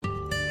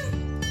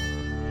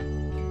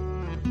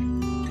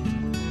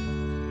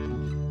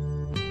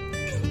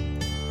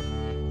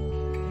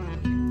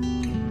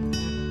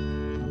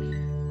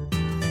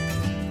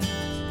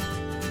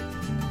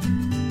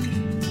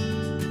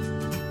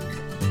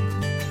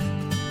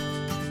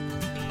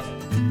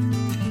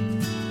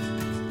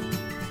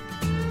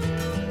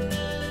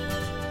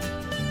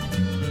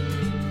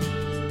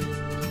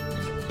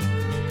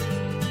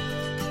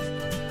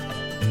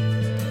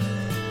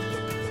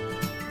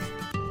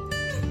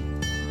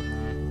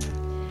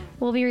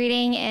We'll be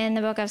reading in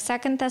the book of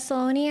 2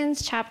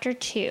 Thessalonians chapter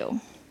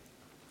 2.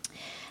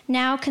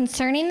 Now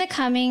concerning the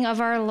coming of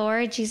our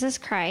Lord Jesus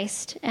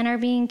Christ and our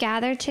being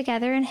gathered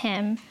together in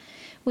him,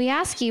 we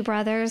ask you,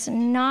 brothers,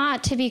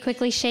 not to be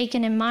quickly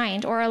shaken in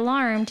mind or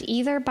alarmed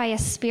either by a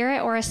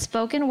spirit or a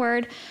spoken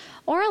word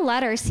or a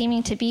letter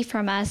seeming to be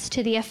from us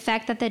to the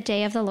effect that the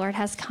day of the Lord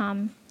has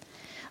come.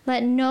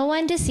 Let no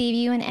one deceive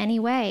you in any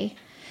way,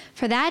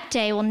 for that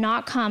day will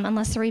not come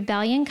unless the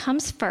rebellion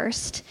comes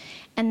first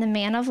and the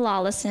man of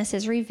lawlessness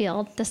is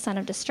revealed, the son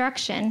of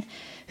destruction,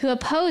 who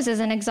opposes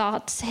and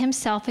exalts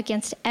himself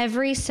against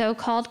every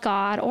so-called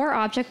God or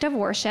object of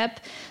worship,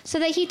 so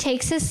that he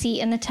takes his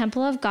seat in the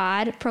temple of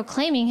God,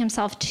 proclaiming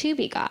himself to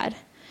be God.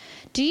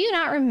 Do you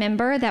not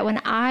remember that when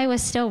I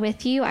was still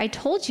with you, I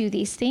told you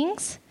these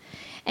things?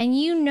 And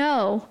you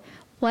know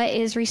what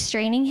is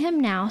restraining him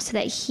now, so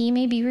that he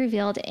may be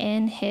revealed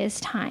in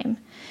his time.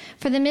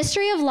 For the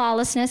mystery of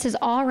lawlessness is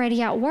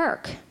already at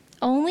work.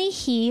 Only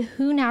he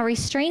who now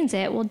restrains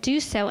it will do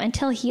so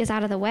until he is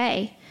out of the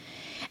way.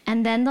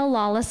 And then the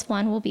lawless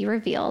one will be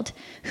revealed,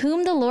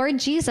 whom the Lord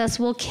Jesus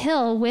will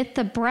kill with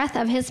the breath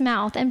of his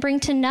mouth and bring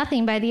to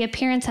nothing by the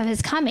appearance of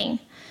his coming.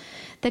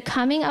 The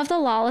coming of the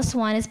lawless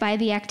one is by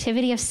the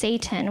activity of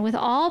Satan, with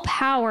all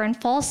power and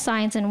false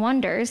signs and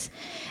wonders,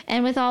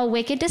 and with all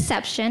wicked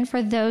deception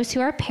for those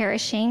who are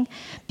perishing,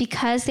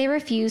 because they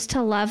refuse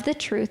to love the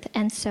truth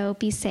and so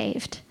be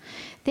saved.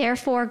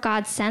 Therefore,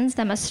 God sends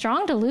them a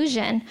strong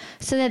delusion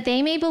so that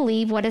they may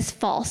believe what is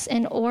false,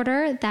 in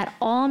order that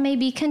all may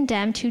be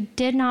condemned who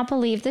did not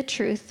believe the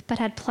truth, but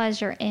had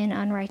pleasure in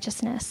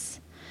unrighteousness.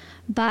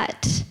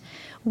 But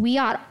we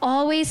ought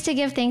always to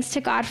give thanks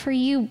to God for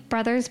you,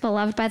 brothers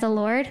beloved by the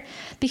Lord,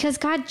 because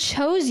God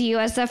chose you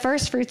as the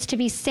firstfruits to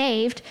be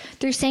saved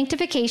through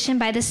sanctification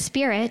by the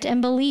Spirit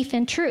and belief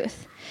in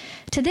truth.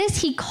 To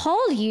this he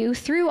called you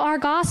through our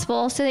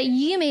gospel, so that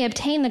you may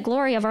obtain the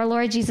glory of our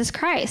Lord Jesus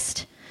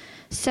Christ.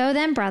 So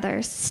then,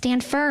 brothers,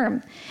 stand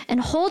firm and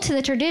hold to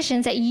the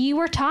traditions that you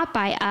were taught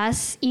by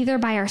us, either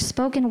by our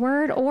spoken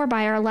word or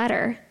by our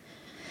letter.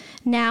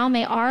 Now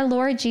may our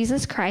Lord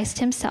Jesus Christ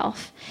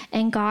himself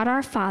and God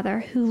our Father,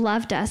 who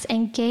loved us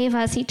and gave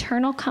us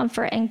eternal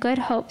comfort and good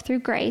hope through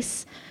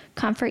grace,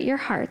 comfort your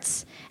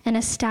hearts and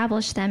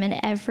establish them in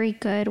every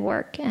good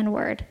work and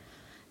word.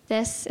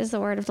 This is the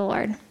word of the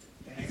Lord.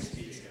 Thanks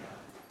be to God.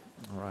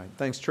 All right.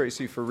 Thanks,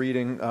 Tracy, for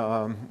reading.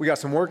 We got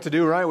some work to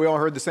do, right? We all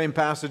heard the same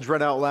passage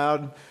read out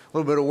loud. A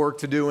little bit of work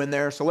to do in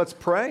there. So let's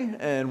pray,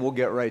 and we'll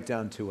get right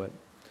down to it.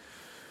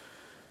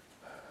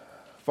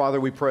 Father,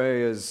 we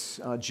pray as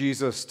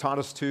Jesus taught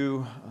us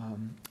to,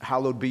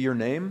 hallowed be your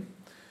name.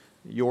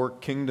 Your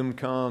kingdom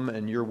come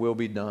and your will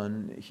be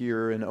done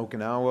here in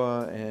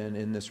Okinawa and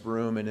in this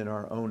room and in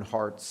our own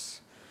hearts.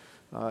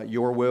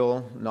 Your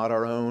will, not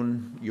our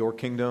own. Your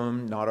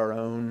kingdom, not our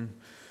own.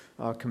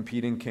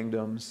 Competing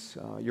kingdoms.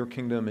 Your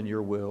kingdom and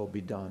your will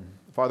be done.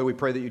 Father, we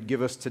pray that you'd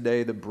give us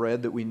today the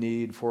bread that we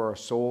need for our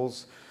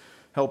souls.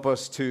 Help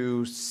us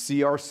to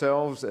see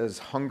ourselves as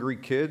hungry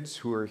kids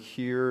who are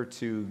here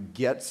to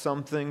get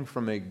something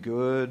from a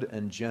good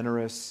and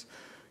generous,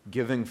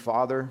 giving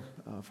Father.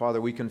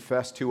 Father, we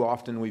confess too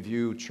often we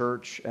view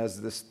church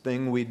as this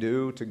thing we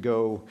do to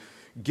go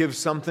give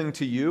something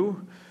to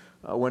you,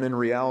 when in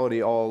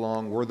reality all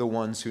along we're the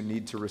ones who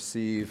need to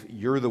receive.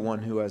 You're the one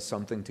who has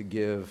something to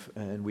give,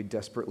 and we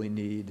desperately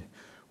need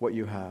what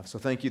you have. So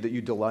thank you that you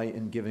delight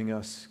in giving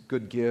us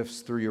good gifts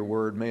through your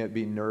word. May it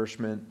be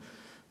nourishment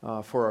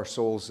for our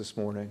souls this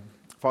morning.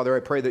 Father,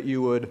 I pray that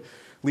you would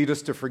lead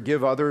us to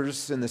forgive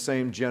others in the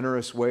same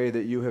generous way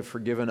that you have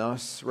forgiven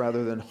us,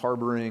 rather than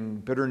harboring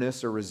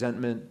bitterness or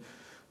resentment,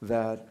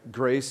 that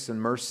grace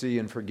and mercy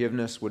and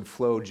forgiveness would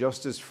flow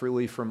just as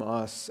freely from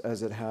us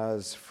as it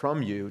has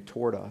from you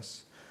toward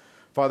us.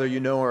 Father, you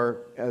know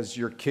as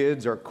your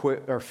kids,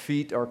 our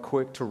feet are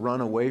quick to run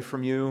away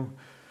from you,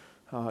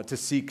 to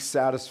seek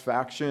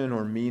satisfaction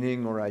or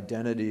meaning or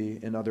identity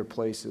in other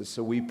places.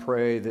 So we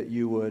pray that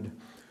you would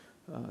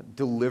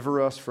deliver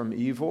us from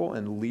evil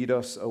and lead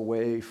us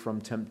away from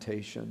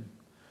temptation.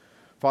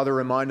 Father,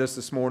 remind us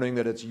this morning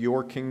that it's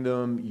your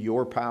kingdom,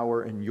 your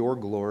power, and your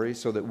glory,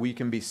 so that we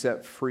can be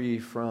set free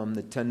from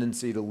the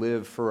tendency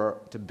to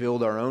to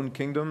build our own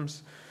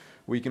kingdoms.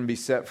 We can be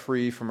set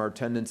free from our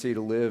tendency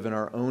to live in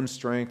our own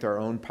strength, our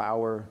own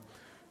power,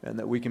 and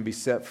that we can be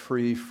set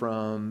free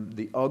from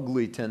the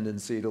ugly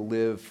tendency to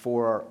live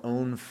for our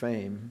own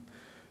fame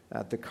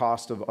at the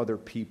cost of other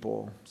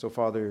people. So,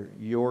 Father,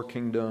 your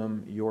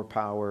kingdom, your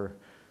power,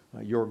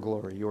 your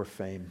glory, your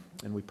fame.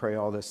 And we pray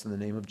all this in the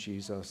name of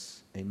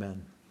Jesus.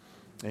 Amen.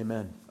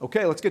 Amen.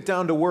 Okay, let's get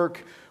down to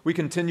work. We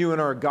continue in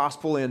our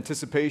gospel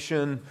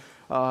anticipation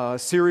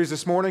series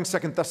this morning, 2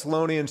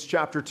 Thessalonians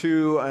chapter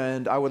 2,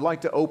 and I would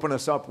like to open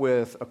us up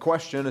with a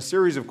question, a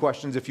series of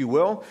questions, if you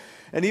will.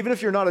 And even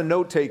if you're not a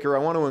note taker, I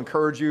want to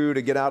encourage you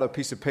to get out a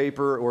piece of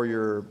paper or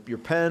your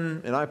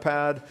pen, an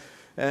iPad,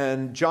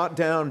 and jot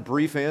down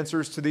brief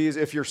answers to these.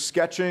 If you're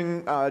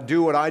sketching,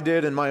 do what I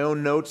did in my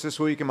own notes this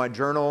week in my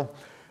journal.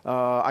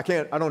 I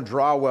don't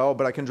draw well,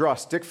 but I can draw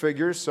stick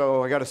figures,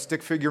 so I got a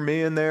stick figure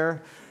me in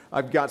there.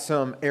 I've got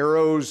some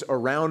arrows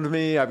around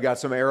me, I've got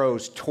some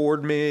arrows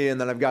toward me, and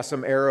then I've got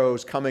some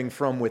arrows coming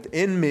from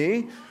within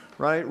me,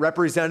 right?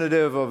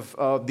 Representative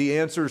of the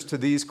answers to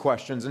these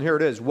questions. And here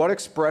it is. What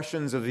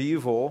expressions of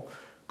evil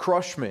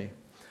crush me?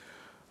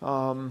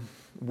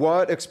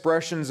 What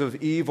expressions of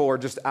evil are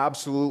just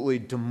absolutely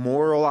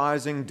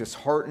demoralizing,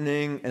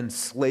 disheartening,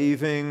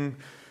 enslaving,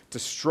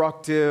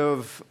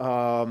 destructive,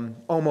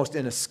 almost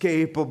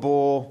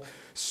inescapable,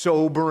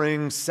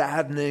 sobering,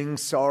 saddening,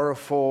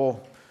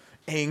 sorrowful,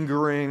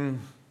 angering?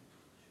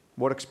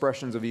 What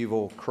expressions of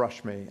evil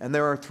crush me? And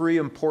there are three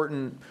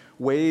important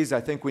ways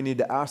I think we need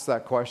to ask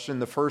that question.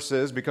 The first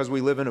is, because we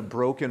live in a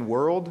broken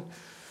world,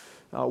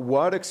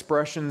 what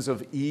expressions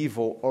of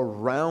evil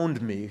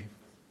around me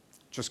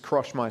just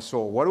crush my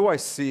soul? What do I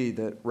see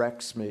that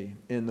wrecks me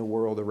in the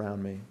world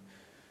around me?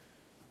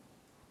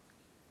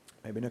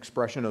 Maybe an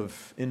expression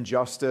of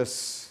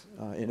injustice,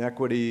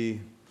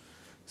 inequity,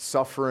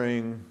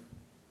 suffering.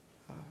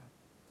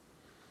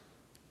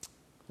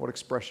 What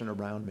expression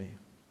around me?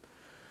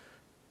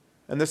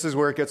 And this is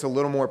where it gets a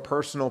little more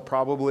personal,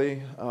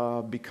 probably.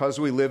 Because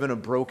we live in a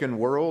broken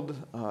world,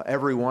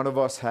 every one of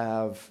us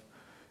have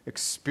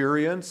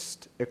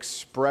experienced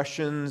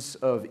expressions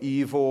of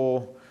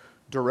evil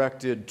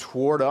directed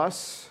toward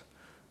us.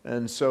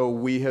 And so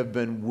we have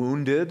been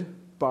wounded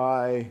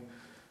by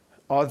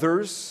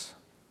others.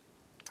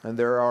 And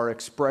there are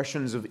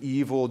expressions of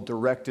evil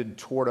directed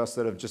toward us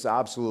that have just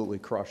absolutely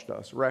crushed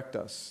us, wrecked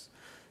us.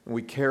 And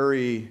we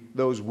carry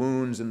those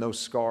wounds and those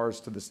scars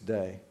to this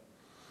day.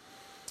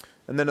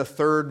 And then a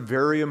third,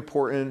 very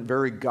important,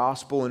 very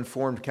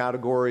gospel-informed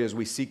category as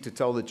we seek to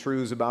tell the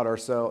truth about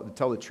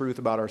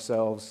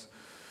ourselves.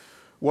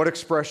 What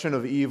expression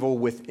of evil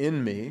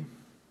within me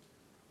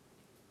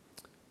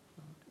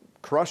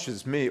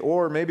crushes me?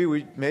 Or maybe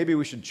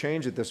we should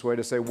change it this way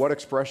to say, what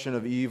expression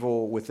of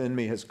evil within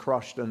me has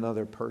crushed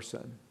another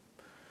person?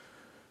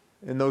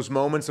 In those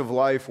moments of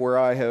life where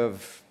I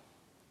have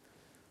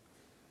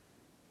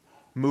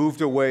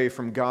moved away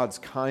from God's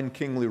kind,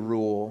 kingly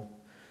rule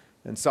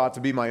and sought to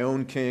be my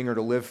own king or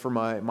to live for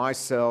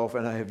myself,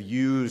 and I have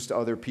used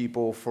other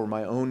people for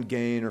my own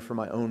gain or for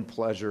my own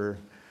pleasure,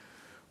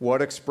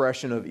 what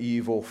expression of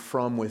evil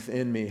from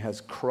within me has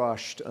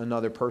crushed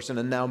another person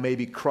and now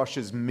maybe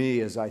crushes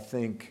me as I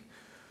think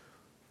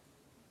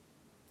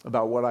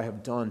about what I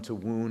have done to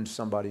wound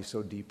somebody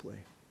so deeply?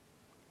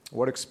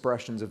 What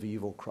expressions of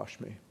evil crush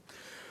me?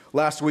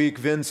 Last week,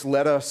 Vince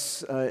led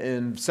us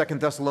in 2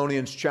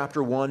 Thessalonians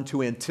chapter 1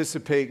 to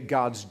anticipate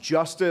God's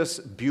justice.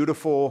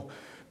 Beautiful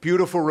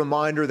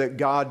reminder that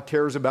God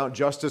cares about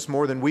justice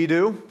more than we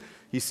do.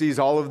 He sees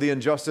all of the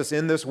injustice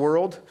in this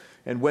world.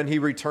 And when he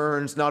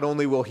returns, not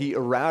only will he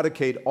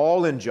eradicate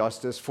all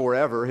injustice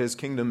forever, his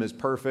kingdom is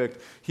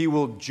perfect, he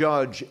will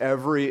judge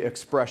every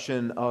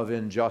expression of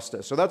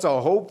injustice. So that's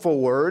a hopeful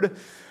word,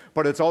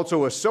 but it's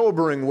also a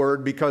sobering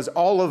word because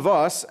all of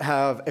us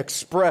have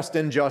expressed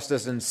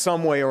injustice in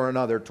some way or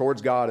another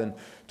towards God and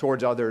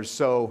towards others.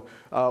 So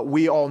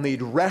we all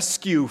need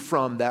rescue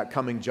from that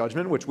coming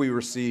judgment, which we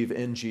receive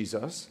in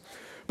Jesus.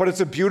 But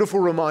it's a beautiful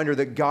reminder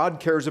that God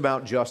cares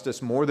about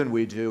justice more than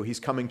we do. He's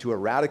coming to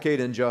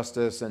eradicate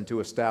injustice and to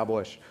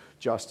establish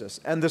justice.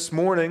 And this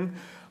morning,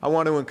 I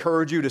want to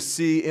encourage you to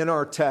see in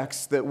our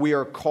text that we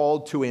are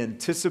called to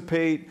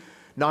anticipate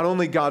not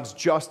only God's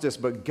justice,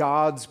 but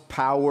God's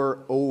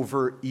power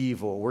over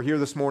evil. We're here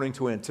this morning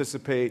to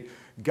anticipate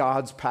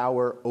God's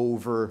power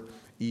over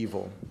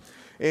evil.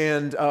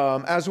 And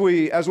as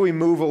we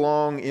move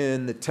along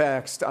in the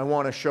text, I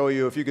want to show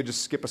you, if you could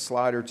just skip a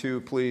slide or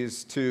two,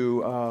 please,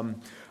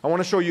 I want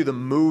to show you the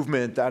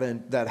movement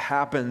that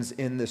happens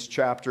in this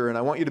chapter, and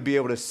I want you to be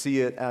able to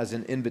see it as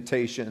an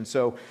invitation.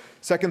 So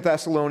 2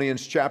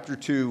 Thessalonians chapter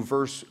 2,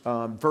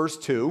 verse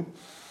 2,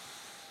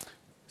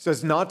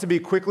 says, not to be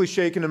quickly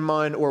shaken in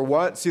mind, or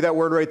what? See that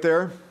word right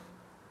there?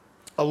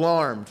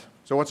 Alarmed.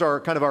 So what's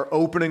our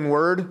opening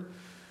word?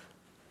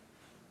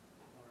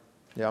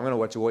 Yeah, I'm going to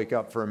let you wake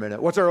up for a minute.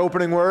 What's our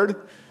opening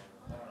word?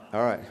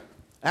 All right.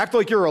 Act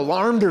like you're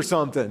alarmed or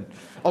something.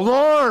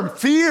 Alarm,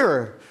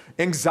 fear,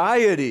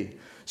 anxiety.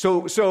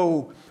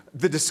 So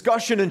the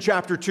discussion in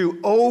chapter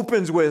 2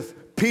 opens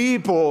with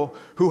people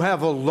who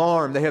have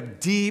alarm. They have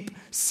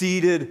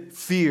deep-seated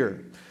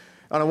fear.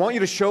 And I want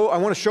to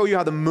show you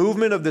how the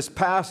movement of this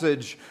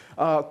passage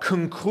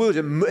concludes.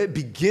 It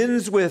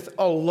begins with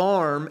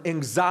alarm,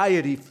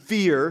 anxiety,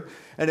 fear,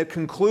 and it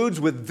concludes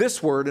with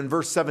this word in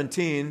verse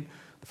 17.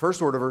 The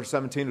first word of verse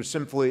 17, which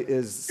simply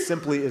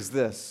is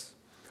this: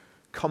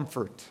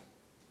 comfort.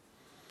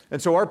 And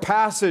so our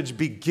passage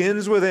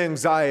begins with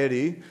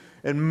anxiety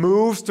and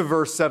moves to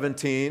verse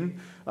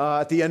 17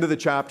 at the end of the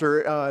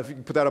chapter. If you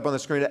can put that up on the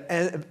screen,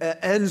 it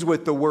ends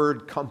with the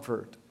word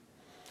comfort.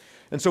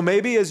 And so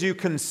maybe as you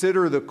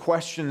consider the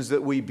questions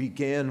that we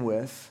began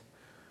with,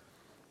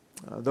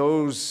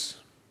 those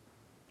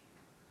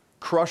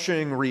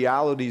crushing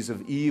realities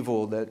of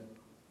evil that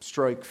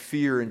strike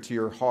fear into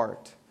your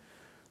heart,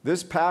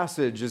 this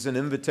passage is an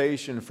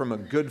invitation from a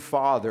good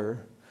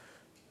father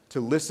to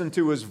listen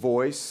to his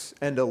voice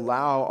and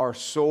allow our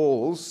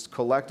souls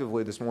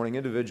collectively this morning,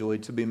 individually,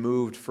 to be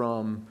moved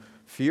from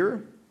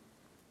fear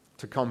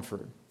to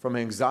comfort, from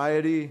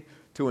anxiety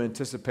to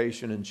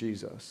anticipation in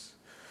Jesus.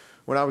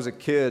 When I was a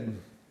kid,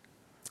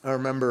 I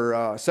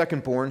remember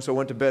second born, so I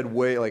went to bed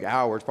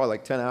hours, probably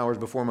 10 hours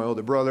before my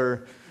older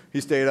brother.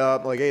 He stayed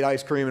up, ate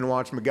ice cream and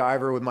watched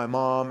MacGyver with my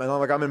mom, and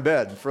I'm in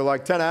bed for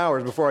 10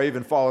 hours before I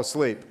even fall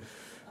asleep.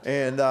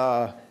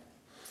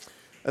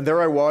 And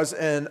there I was,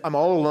 and I'm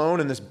all alone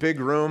in this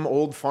big room,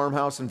 old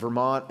farmhouse in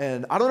Vermont,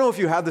 and I don't know if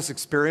you had this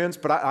experience,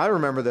 but I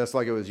remember this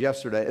like it was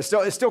yesterday. It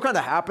still kind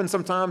of happens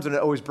sometimes, and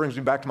it always brings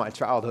me back to my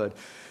childhood.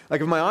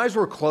 If my eyes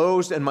were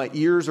closed and my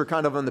ears are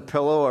kind of on the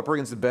pillow up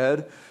against the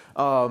bed,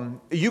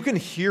 you can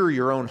hear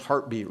your own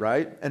heartbeat,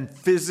 right? And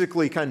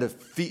physically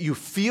you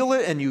feel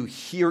it and you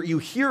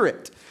hear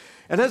it.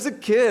 And as a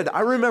kid, I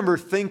remember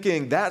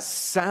thinking that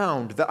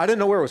sound, that I didn't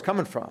know where it was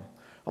coming from.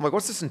 I'm like,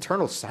 what's this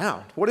internal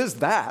sound? What is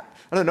that?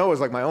 I didn't know it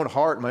was my own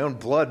heart, my own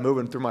blood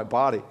moving through my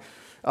body.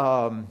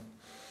 I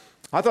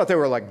thought they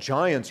were like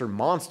giants or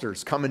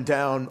monsters coming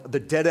down the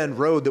dead-end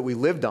road that we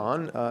lived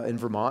on in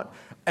Vermont.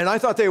 And I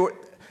thought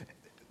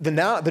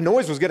the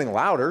noise was getting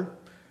louder.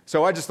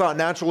 So I just thought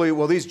naturally,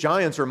 well, these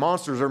giants or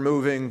monsters are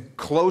moving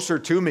closer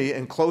to me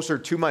and closer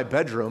to my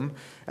bedroom,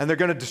 and they're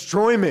going to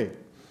destroy me.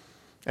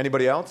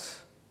 Anybody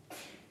else?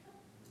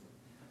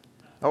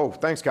 Oh,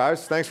 thanks,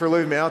 guys. Thanks for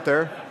leaving me out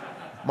there.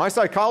 My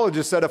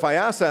psychologist said if I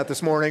asked that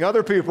this morning,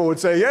 other people would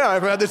say, yeah,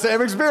 I've had the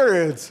same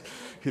experience.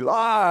 He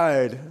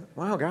lied.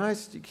 Wow,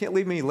 guys, you can't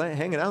leave me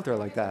hanging out there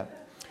like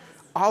that.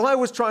 All I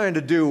was trying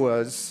to do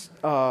was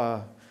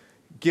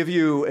give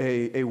you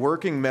a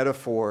working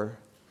metaphor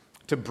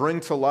to bring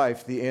to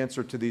life the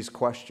answer to these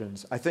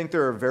questions. I think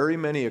there are very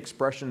many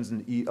expressions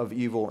of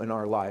evil in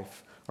our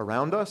life,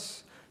 around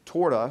us,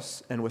 toward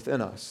us, and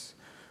within us,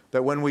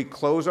 that when we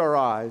close our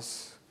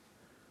eyes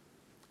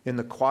in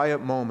the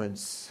quiet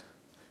moments,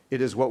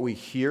 it is what we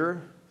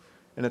hear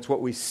and it's what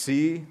we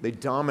see. They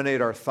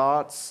dominate our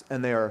thoughts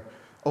and they are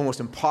almost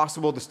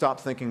impossible to stop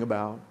thinking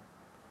about.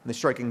 And they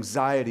strike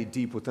anxiety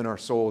deep within our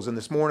souls. And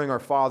this morning, our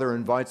Father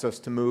invites us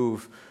to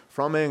move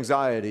from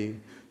anxiety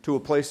to a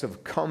place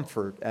of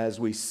comfort as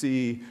we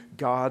see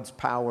God's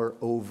power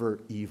over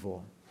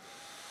evil.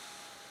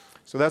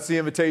 So that's the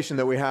invitation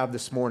that we have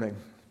this morning.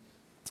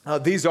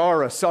 These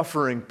are a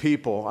suffering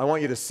people. I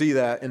want you to see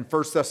that in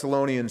 1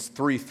 Thessalonians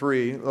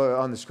 3:3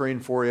 on the screen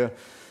for you.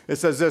 It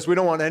says this: we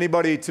don't want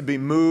anybody to be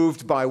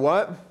moved by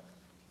what?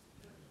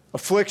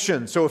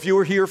 Affliction. So if you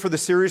were here for the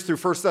series through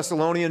 1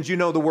 Thessalonians, you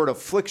know the word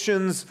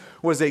afflictions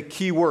was a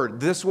key word.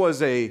 This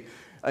was a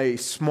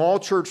small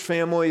church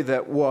family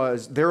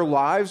their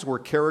lives were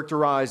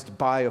characterized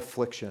by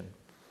affliction.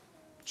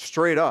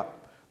 Straight up.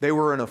 They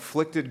were an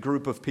afflicted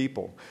group of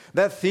people.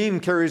 That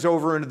theme carries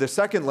over into the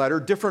second letter,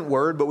 different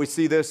word, but we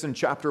see this in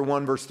chapter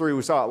 1, verse 3.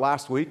 We saw it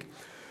last week.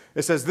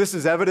 It says, this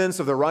is evidence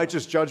of the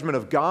righteous judgment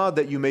of God,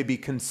 that you may be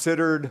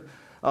considered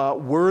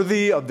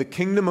worthy of the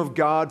kingdom of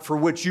God, for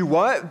which you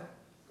what?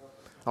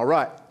 All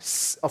right.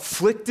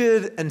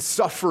 Afflicted and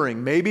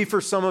suffering. Maybe for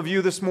some of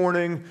you this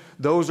morning,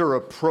 those are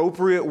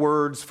appropriate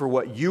words for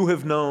what you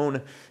have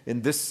known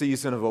in this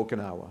season of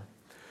Okinawa.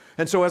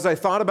 And so as I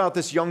thought about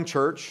this young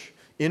church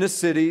in a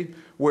city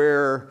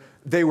where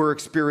they were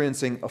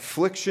experiencing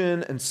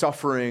affliction and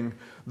suffering,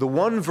 the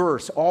one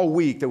verse all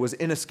week that was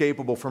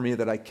inescapable for me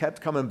that I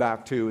kept coming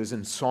back to is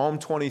in Psalm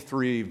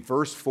 23,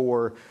 verse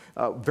 4,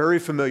 very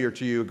familiar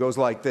to you. It goes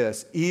like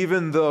this: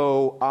 even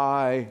though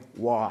I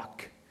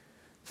walk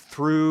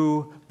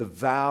through the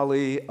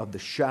valley of the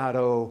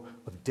shadow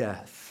of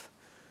death.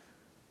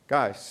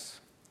 Guys,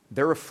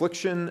 their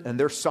affliction and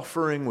their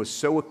suffering was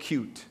so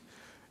acute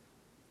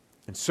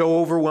and so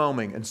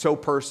overwhelming and so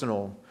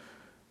personal.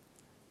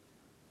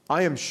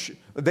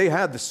 They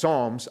had the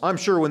Psalms. I'm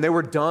sure when they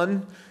were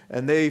done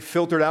and they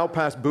filtered out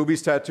past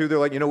Booby's tattoo, they're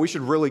like, we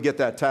should really get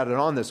that tatted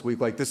on this week.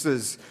 Like, this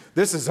is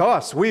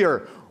us. We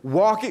are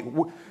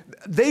walking.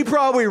 They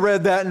probably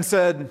read that and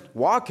said,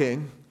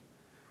 walking?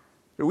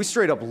 We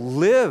straight up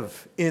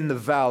live in the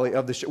valley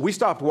of the shadow. We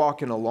stopped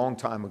walking a long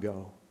time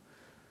ago.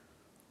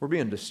 We're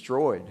being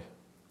destroyed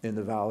in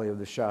the valley of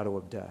the shadow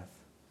of death.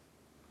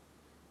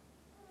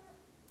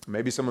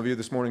 Maybe some of you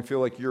this morning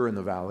feel like you're in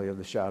the valley of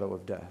the shadow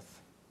of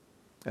death.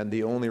 And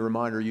the only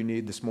reminder you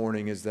need this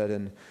morning is that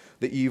in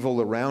the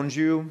evil around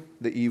you,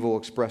 the evil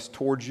expressed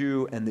towards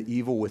you, and the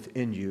evil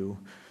within you,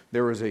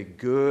 there is a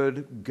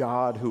good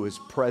God who is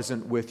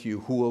present with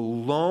you, who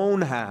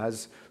alone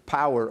has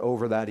power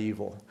over that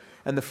evil.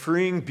 And the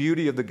freeing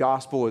beauty of the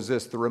gospel is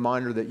this, the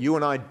reminder that you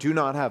and I do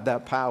not have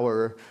that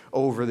power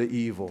over the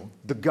evil.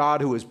 The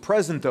God who is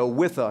present, though,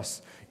 with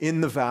us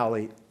in the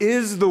valley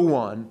is the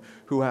one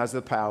who has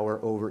the power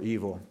over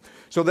evil.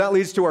 So that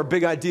leads to our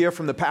big idea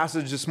from the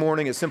passage this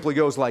morning. It simply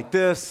goes like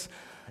this: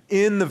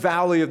 in the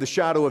valley of the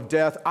shadow of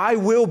death, I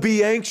will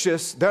be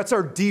anxious. That's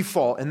our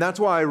default, and that's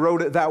why I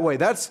wrote it that way.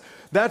 That's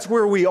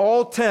where we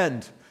all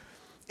tend.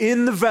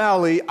 In the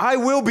valley, I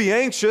will be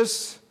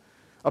anxious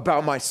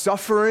about my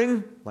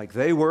suffering, like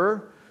they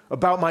were,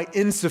 about my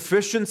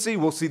insufficiency.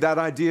 We'll see that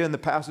idea in the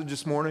passage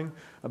this morning,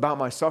 about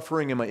my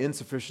suffering and my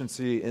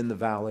insufficiency in the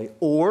valley.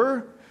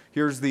 Or,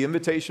 here's the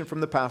invitation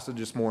from the passage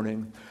this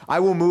morning, I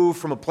will move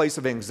from a place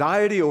of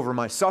anxiety over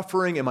my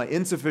suffering and my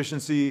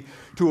insufficiency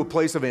to a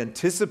place of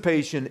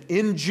anticipation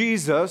in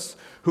Jesus,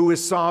 who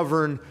is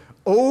sovereign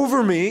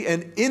over me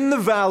and in the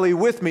valley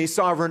with me,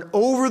 sovereign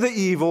over the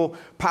evil,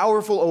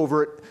 powerful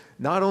over it.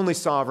 Not only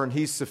sovereign,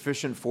 he's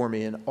sufficient for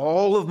me in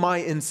all of my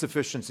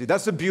insufficiency.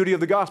 That's the beauty of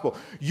the gospel.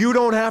 You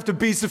don't have to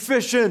be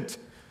sufficient.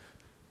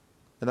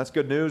 And that's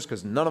good news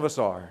because none of us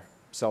are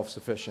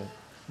self-sufficient.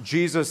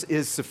 Jesus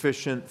is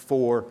sufficient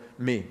for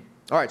me.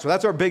 All right, so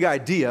that's our big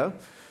idea.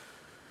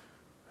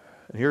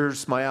 And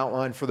here's my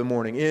outline for the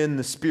morning. In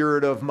the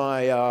spirit of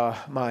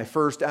my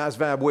first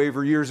ASVAB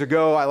waiver years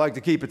ago, I like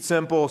to keep it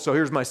simple. So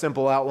here's my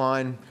simple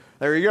outline.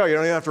 There you go. You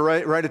don't even have to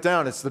write it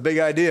down. It's the big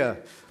idea.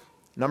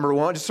 Number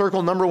one, just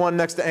circle number one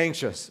next to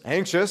anxious.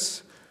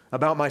 Anxious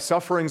about my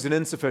sufferings and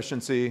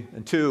insufficiency.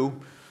 And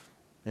two,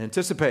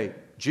 anticipate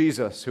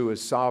Jesus, who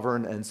is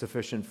sovereign and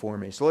sufficient for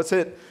me. So let's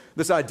hit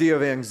this idea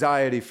of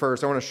anxiety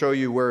first. I want to show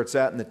you where it's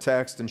at in the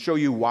text and show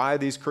you why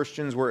these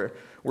Christians were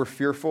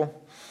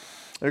fearful.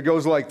 It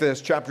goes like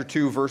this, chapter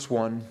 2, verse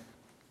 1.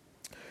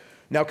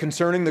 Now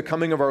concerning the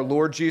coming of our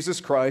Lord Jesus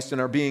Christ and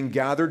our being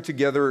gathered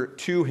together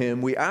to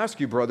him, we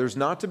ask you, brothers,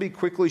 not to be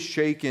quickly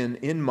shaken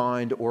in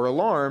mind or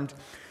alarmed.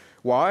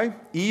 Why?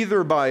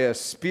 Either by a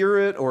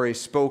spirit or a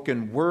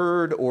spoken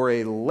word or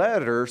a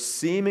letter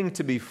seeming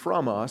to be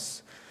from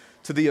us,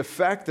 to the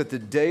effect that the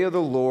day of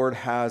the Lord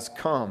has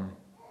come.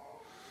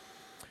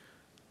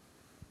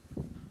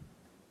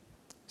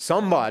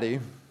 Somebody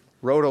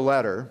wrote a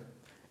letter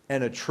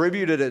and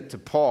attributed it to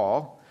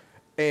Paul,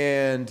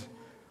 and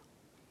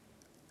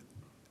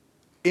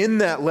in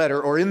that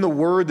letter or in the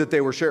word that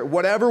they were sharing,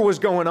 whatever was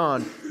going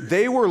on,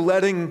 they were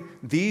letting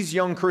these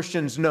young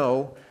Christians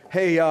know,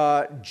 hey,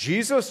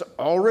 Jesus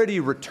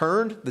already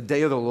returned the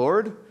day of the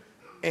Lord,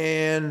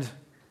 and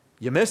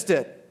you missed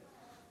it.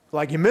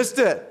 Like, you missed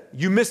it.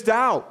 You missed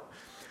out.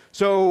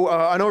 So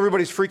I know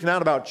everybody's freaking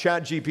out about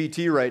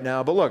ChatGPT right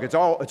now, but look, it's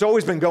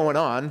always been going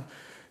on.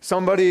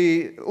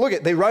 Somebody,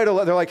 they write a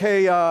letter. They're like,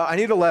 hey, I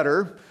need a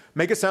letter.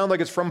 Make it sound like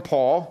it's from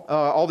Paul.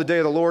 All the day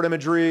of the Lord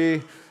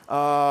imagery.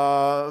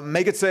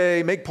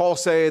 Make Paul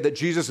say that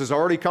Jesus has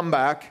already come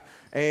back,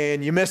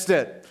 and you missed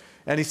it.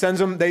 And he sends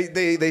them,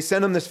 they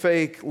send him this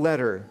fake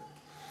letter.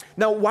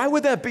 Now, why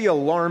would that be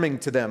alarming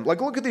to them? Like,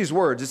 look at these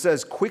words. It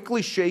says,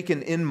 quickly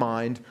shaken in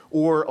mind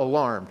or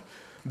alarmed.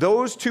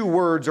 Those two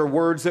words are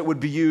words that would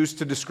be used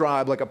to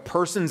describe like a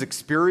person's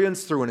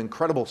experience through an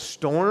incredible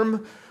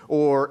storm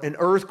or an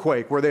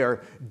earthquake where they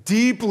are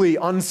deeply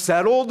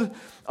unsettled.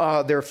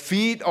 Their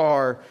feet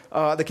are,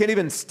 they can't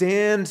even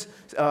stand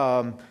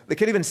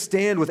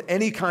with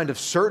any kind of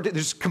certainty.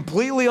 They're just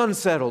completely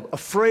unsettled,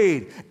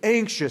 afraid,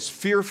 anxious,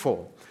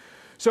 fearful.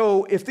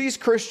 So if these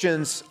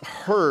Christians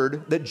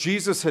heard that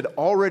Jesus had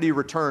already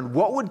returned,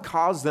 what would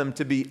cause them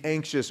to be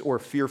anxious or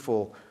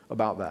fearful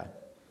about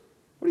that?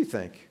 What do you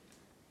think?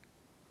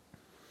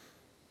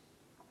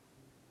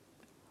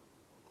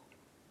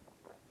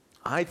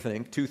 I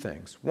think two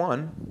things.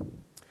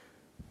 One,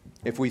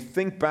 if we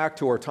think back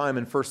to our time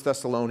in 1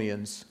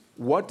 Thessalonians,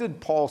 what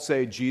did Paul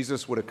say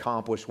Jesus would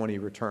accomplish when he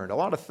returned? A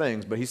lot of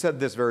things, but he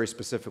said this very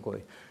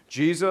specifically.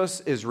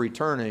 Jesus is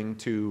returning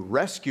to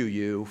rescue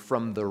you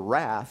from the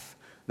wrath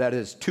that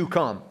is to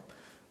come.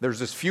 There's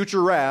this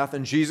future wrath,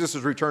 and Jesus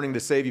is returning to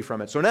save you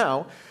from it. So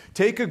now,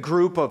 take a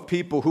group of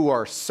people who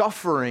are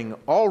suffering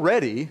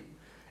already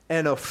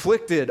and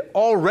afflicted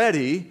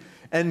already,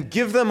 and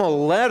give them a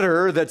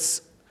letter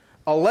that's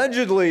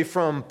allegedly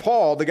from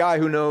Paul, the guy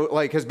who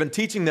has been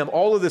teaching them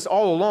all of this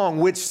all along,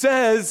 which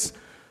says,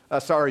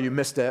 sorry, you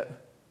missed it.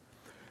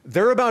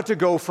 They're about to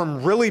go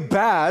from really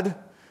bad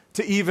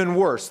to even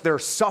worse. Their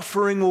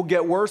suffering will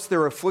get worse.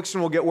 Their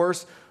affliction will get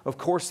worse. Of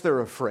course,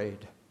 they're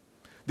afraid.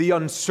 The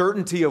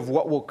uncertainty of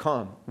what will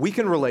come. We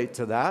can relate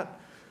to that.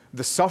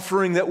 The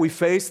suffering that we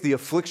face, the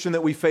affliction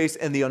that we face,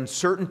 and the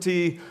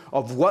uncertainty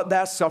of what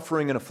that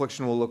suffering and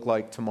affliction will look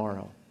like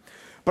tomorrow.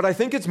 But I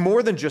think it's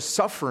more than just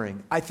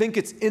suffering. I think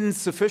it's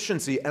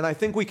insufficiency, and I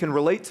think we can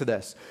relate to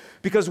this.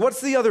 Because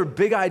what's the other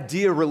big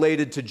idea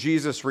related to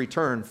Jesus'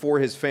 return for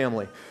his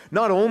family?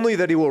 Not only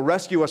that he will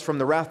rescue us from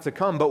the wrath to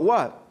come, but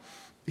what?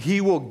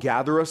 He will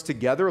gather us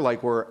together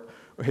like we're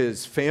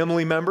his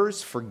family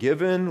members,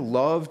 forgiven,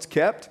 loved,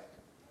 kept.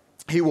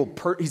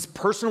 He's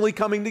personally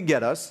coming to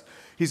get us.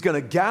 He's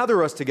going to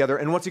gather us together,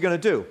 and what's he going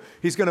to do?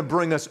 He's going to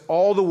bring us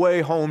all the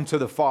way home to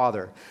the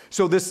Father.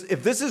 So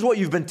if this is what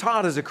you've been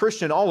taught as a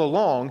Christian all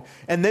along,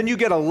 and then you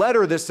get a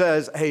letter that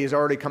says, hey, he's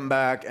already come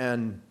back,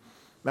 and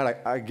man,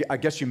 I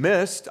guess you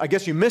missed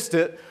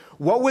it.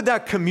 What would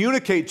that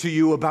communicate to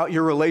you about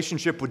your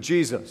relationship with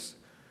Jesus?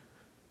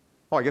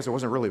 Oh, I guess it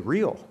wasn't really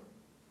real.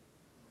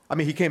 I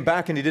mean, he came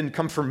back and he didn't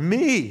come for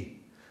me.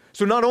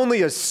 So not only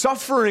is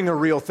suffering a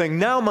real thing,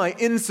 now my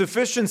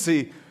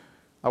insufficiency,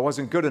 I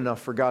wasn't good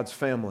enough for God's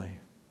family.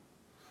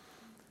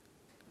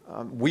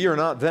 We are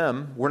not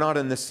them. We're not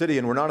in this city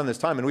and we're not in this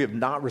time, and we have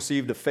not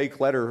received a fake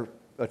letter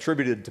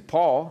attributed to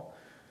Paul.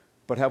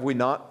 But have we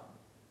not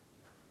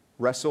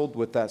wrestled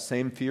with that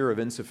same fear of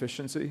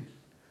insufficiency?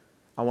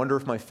 I wonder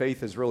if my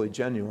faith is really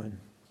genuine.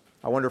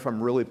 I wonder if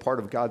I'm really part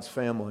of God's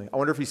family. I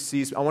wonder if he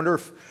sees, I wonder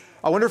if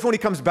when he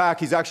comes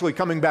back, he's actually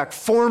coming back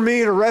for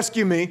me to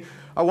rescue me.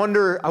 I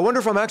wonder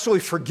if I'm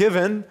actually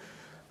forgiven.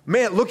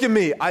 Man, look at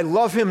me. I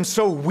love him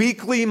so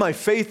weakly. My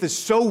faith is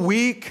so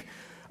weak.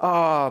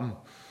 Man,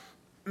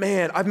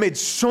 I've made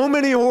so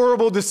many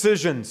horrible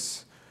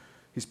decisions.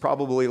 He's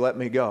probably let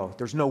me go.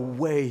 There's no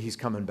way he's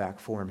coming back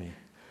for me.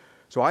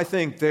 So I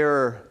think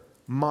their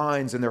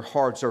minds and their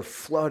hearts are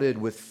flooded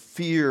with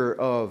fear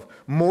of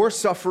more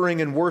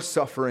suffering and worse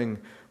suffering,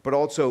 but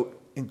also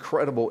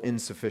incredible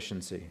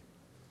insufficiency.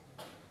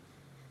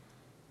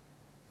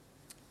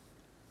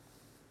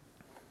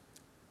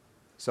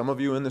 Some of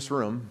you in this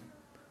room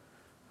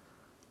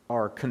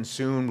are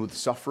consumed with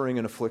suffering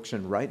and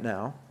affliction right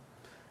now.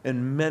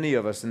 And many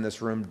of us in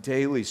this room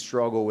daily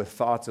struggle with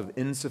thoughts of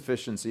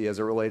insufficiency as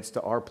it relates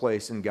to our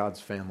place in God's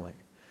family.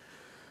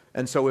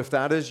 And so if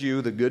that is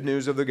you, the good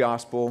news of the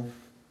gospel,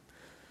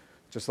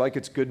 just like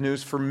it's good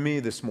news for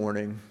me this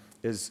morning,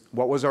 is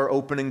what was our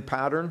opening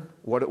pattern?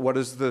 What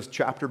does the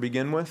chapter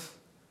begin with?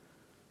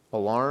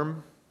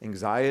 Alarm,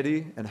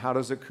 anxiety, and how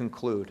does it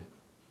conclude?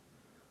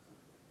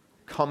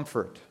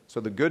 Comfort. So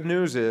the good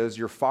news is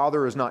your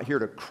Father is not here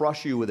to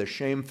crush you with a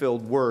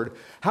shame-filled word.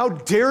 How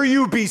dare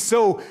you be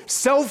so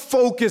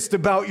self-focused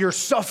about your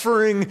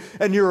suffering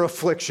and your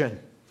affliction?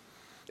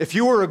 If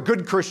you were a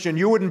good Christian,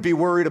 you wouldn't be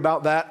worried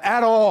about that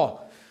at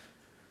all.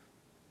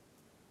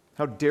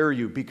 How dare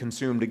you be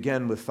consumed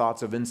again with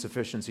thoughts of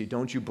insufficiency?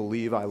 Don't you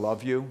believe I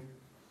love you?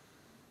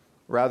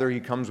 Rather, he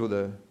comes with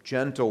a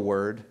gentle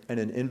word and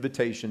an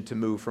invitation to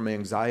move from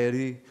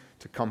anxiety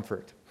to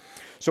comfort.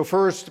 So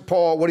first,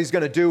 Paul, what he's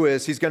going to do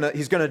is he's going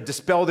to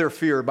dispel their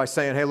fear by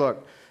saying, hey,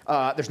 look,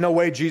 there's no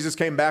way Jesus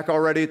came back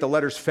already. The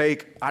letter's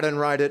fake. I didn't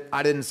write it.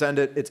 I didn't send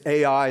it. It's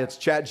AI. It's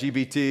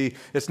ChatGPT.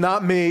 It's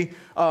not me.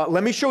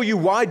 Let me show you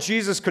why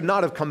Jesus could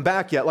not have come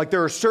back yet. Like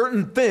there are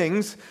certain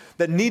things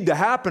that need to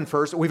happen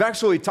first. We've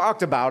actually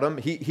talked about them.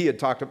 He had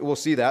talked. We'll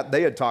see that.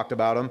 They had talked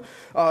about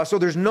them. So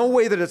there's no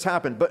way that it's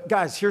happened. But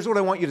guys, here's what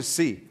I want you to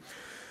see.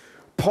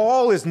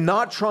 Paul is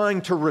not trying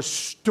to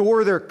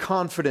restore their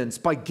confidence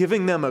by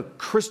giving them a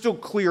crystal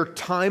clear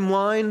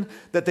timeline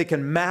that they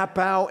can map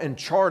out and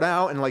chart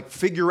out and like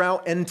figure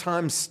out end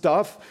time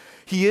stuff.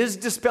 He is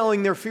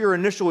dispelling their fear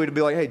initially to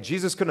be like, hey,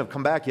 Jesus couldn't have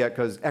come back yet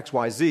because X,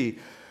 Y, Z.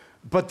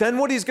 But then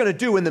what he's going to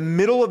do in the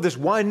middle of this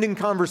winding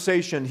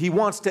conversation, he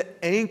wants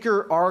to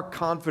anchor our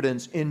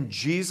confidence in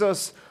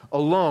Jesus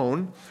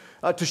alone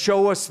to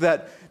show us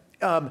that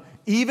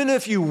even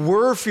if you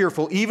were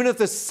fearful, even if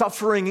the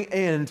suffering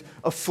and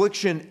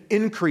affliction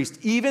increased,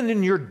 even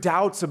in your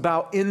doubts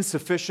about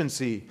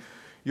insufficiency,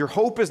 your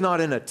hope is not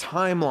in a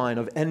timeline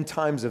of end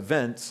times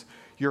events.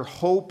 Your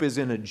hope is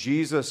in a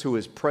Jesus who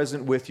is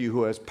present with you,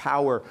 who has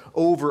power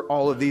over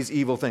all of these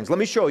evil things. Let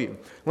me show you.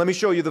 Let me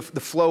show you the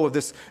flow of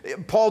this.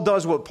 Paul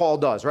does what Paul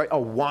does, right? A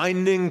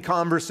winding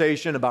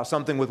conversation about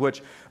something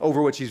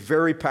over which he's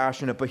very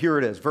passionate. But here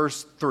it is,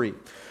 verse 3.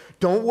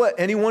 Don't let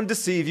anyone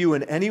deceive you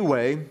in any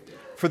way,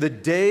 for the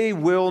day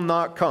will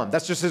not come.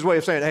 That's just his way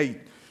of saying,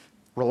 hey,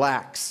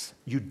 relax.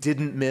 You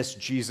didn't miss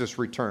Jesus'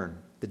 return.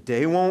 The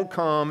day won't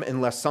come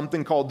unless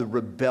something called the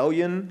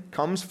rebellion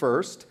comes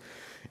first,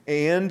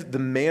 and the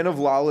man of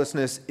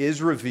lawlessness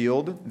is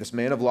revealed. This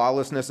man of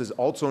lawlessness is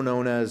also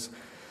known as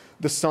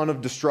the son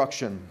of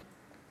destruction.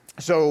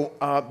 So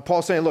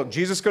Paul's saying, look,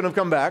 Jesus couldn't have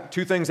come back.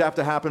 Two things have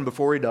to happen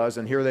before he does,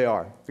 and here they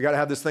are. We got to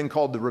have this thing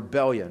called the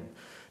rebellion.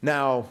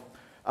 Now,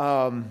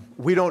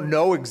 we don't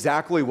know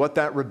exactly what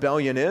that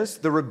rebellion is.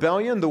 The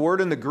rebellion, the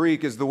word in the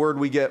Greek is the word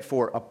we get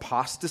for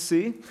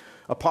apostasy.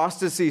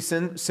 Apostasy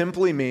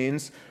simply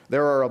means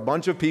there are a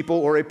bunch of people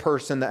or a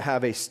person that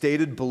have a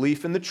stated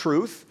belief in the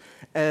truth,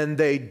 and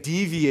they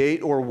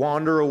deviate or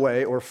wander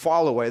away or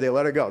fall away. They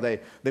let it go.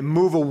 They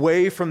move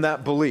away from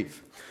that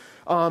belief.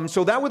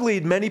 So that would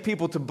lead many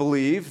people to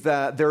believe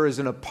that there is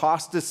an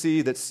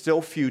apostasy that's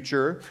still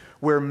future,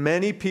 where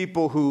many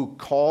people who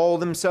call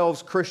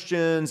themselves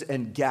Christians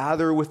and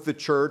gather with the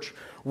church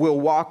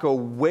will walk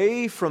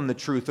away from the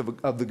truth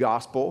of the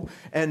gospel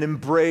and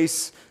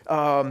embrace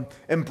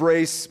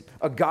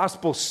a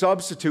gospel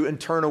substitute and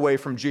turn away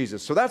from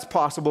Jesus. So that's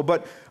possible,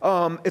 but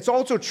it's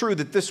also true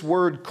that this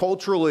word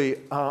culturally,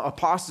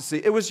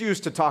 apostasy, it was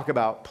used to talk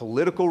about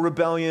political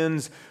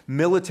rebellions,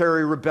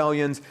 military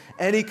rebellions,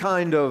 any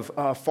kind of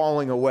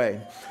falling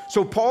away.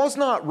 So Paul's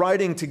not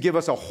writing to give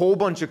us a whole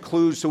bunch of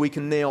clues so we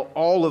can nail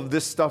all of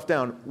this stuff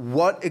down.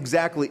 What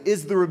exactly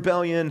is the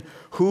rebellion?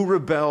 Who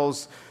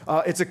rebels?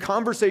 It's a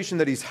conversation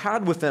that he's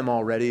had with them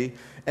already,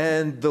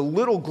 and the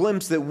little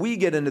glimpse that we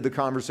get into the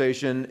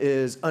conversation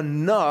is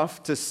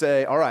enough to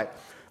say, all right,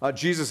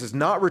 Jesus has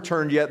not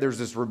returned yet. There's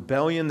this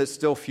rebellion that's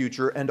still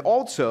future. And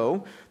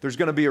also, there's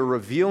going to be a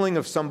revealing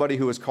of somebody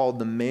who is called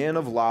the man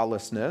of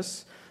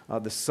lawlessness,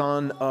 the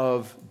son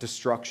of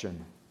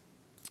destruction.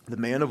 The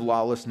man of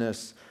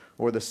lawlessness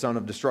or the son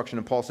of destruction.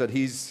 And Paul said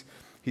he's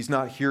He's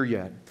not here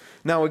yet.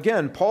 Now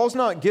again, Paul's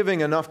not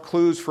giving enough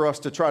clues for us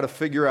to try to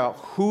figure out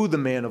who the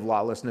man of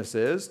lawlessness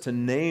is, to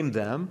name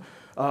them,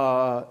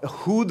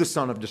 who the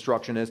son of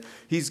destruction is.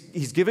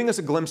 He's giving us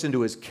a glimpse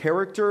into his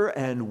character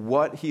and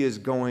what he is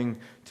going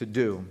to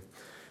do.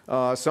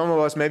 Some of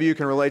us, maybe you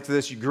can relate to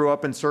this, you grew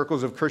up in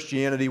circles of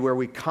Christianity where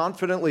we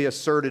confidently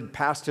asserted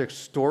past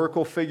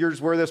historical figures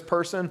were this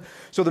person.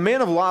 So the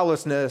man of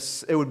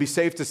lawlessness, it would be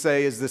safe to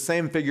say, is the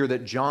same figure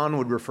that John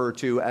would refer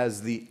to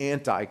as the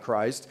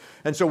Antichrist.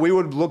 And so we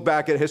would look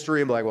back at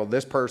history and be like, well,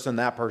 this person,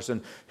 that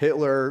person,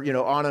 Hitler,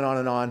 on and on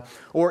and on.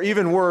 Or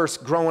even worse,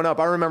 growing up,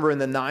 I remember in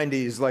the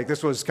 90s, like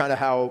this was kind of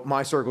how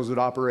my circles would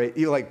operate,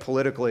 like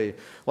politically.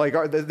 Like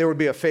there would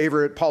be a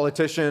favorite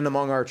politician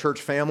among our church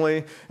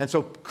family. And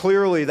so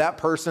clearly that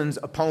person's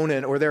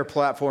opponent or their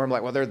platform,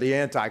 like, well, they're the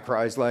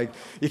Antichrist. Like,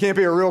 you can't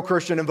be a real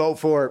Christian and vote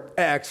for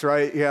X,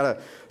 right?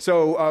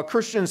 So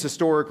Christians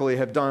historically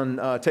have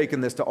taken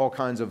this to all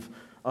kinds of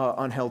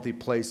unhealthy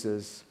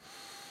places.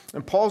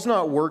 And Paul's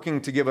not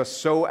working to give us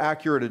so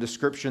accurate a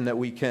description that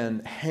we can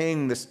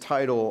hang this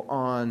title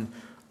on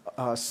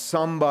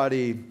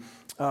somebody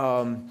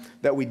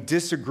that we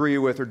disagree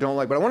with or don't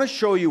like. But I want to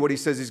show you what he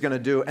says he's going to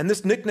do. And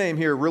this nickname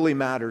here really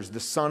matters,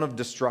 the son of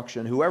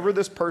destruction. Whoever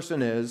this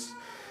person is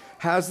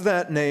has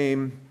that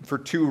name for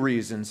two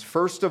reasons.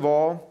 First of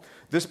all,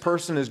 this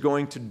person is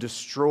going to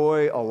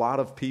destroy a lot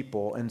of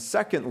people. And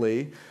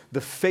secondly,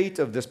 the fate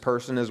of this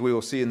person, as we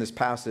will see in this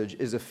passage,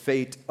 is a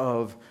fate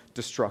of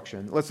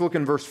destruction. Let's look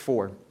in verse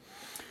 4.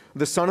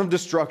 The son of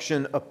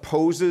destruction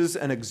opposes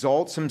and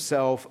exalts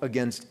himself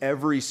against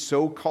every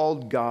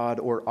so-called God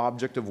or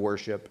object of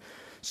worship,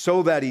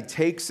 so that he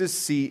takes his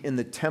seat in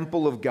the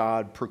temple of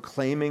God,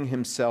 proclaiming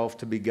himself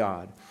to be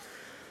God.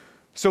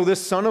 So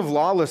this son of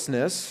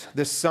lawlessness,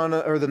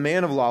 the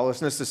man of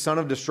lawlessness, the son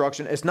of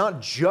destruction, it's not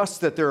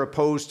just that they're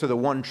opposed to the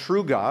one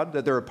true God,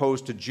 that they're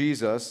opposed to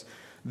Jesus.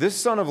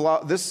 This man of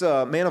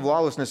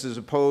lawlessness is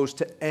opposed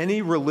to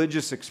any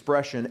religious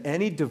expression,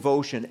 any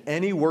devotion,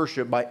 any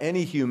worship by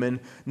any human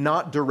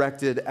not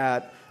directed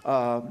at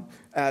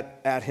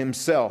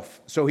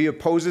himself. So he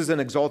opposes and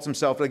exalts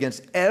himself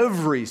against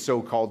every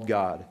so-called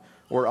God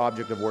or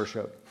object of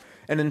worship.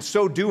 And in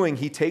so doing,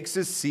 he takes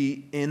his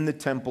seat in the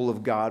temple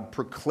of God,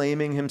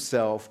 proclaiming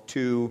himself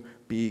to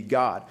be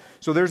God.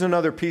 So there's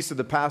another piece of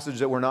the passage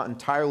that we're not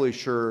entirely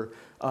sure.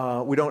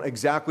 We don't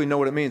exactly know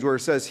what it means, where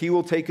it says he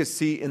will take his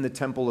seat in the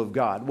temple of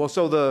God. Well,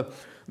 so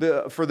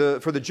for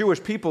the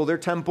Jewish people, their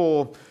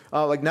temple,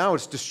 like now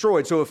it's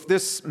destroyed. So if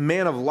this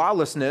man of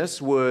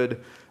lawlessness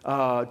would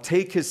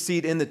take his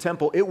seat in the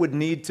temple, it would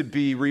need to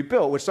be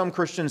rebuilt, which some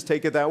Christians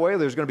take it that way.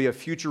 There's going to be a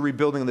future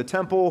rebuilding of the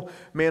temple.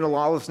 Man of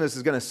lawlessness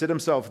is going to sit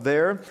himself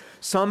there.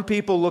 Some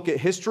people look at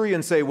history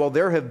and say, well,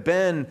 there have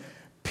been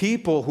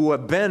people who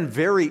have been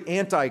very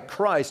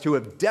anti-Christ, who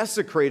have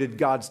desecrated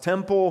God's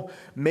temple.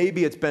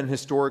 Maybe it's been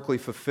historically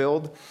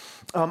fulfilled.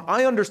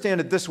 I understand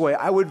it this way.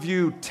 I would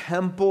view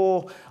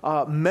temple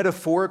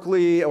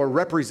metaphorically or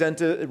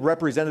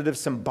representative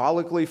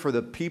symbolically for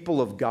the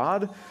people of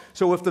God.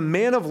 So if the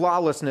man of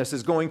lawlessness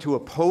is going to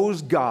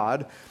oppose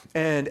God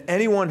and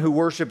anyone who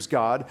worships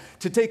God,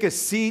 to take a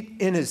seat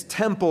in his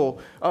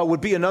temple would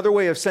be another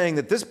way of saying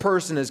that this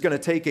person is going to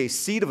take a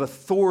seat of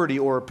authority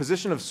or a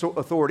position of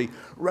authority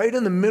right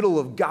in the middle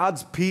of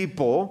God's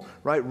people,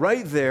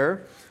 right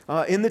there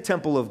in the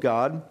temple of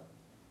God,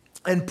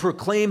 and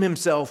proclaim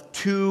himself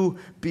to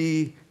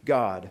be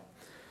God.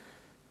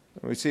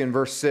 We see in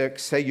verse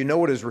 6, hey, you know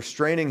what is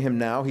restraining him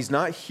now? He's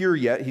not here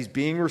yet. He's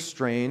being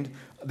restrained.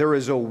 There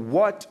is a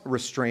what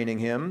restraining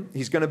him.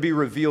 He's going to be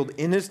revealed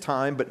in his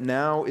time, but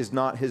now is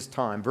not his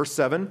time. Verse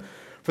 7,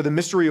 for the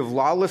mystery of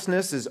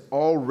lawlessness is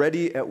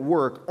already at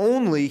work.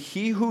 Only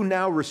he who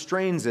now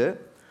restrains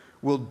it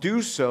will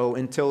do so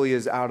until he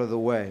is out of the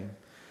way.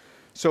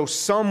 So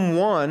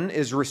someone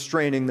is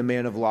restraining the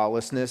man of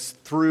lawlessness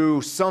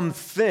through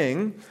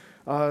something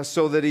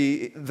so that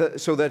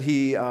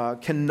he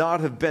cannot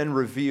have been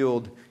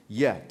revealed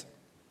yet.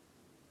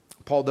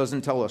 Paul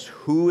doesn't tell us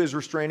who is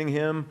restraining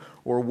him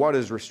or what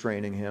is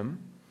restraining him.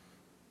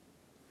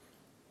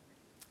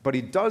 But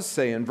he does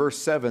say in verse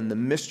 7, the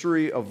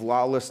mystery of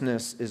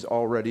lawlessness is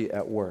already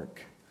at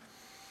work.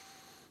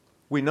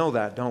 We know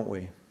that, don't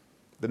we?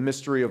 The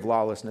mystery of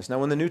lawlessness. Now,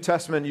 when the New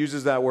Testament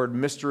uses that word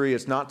mystery,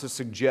 it's not to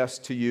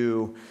suggest to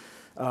you,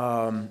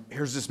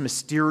 here's this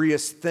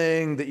mysterious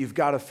thing that you've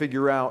got to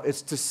figure out.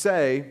 It's to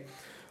say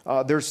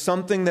there's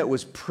something that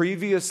was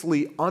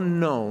previously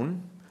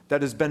unknown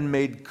that has been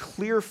made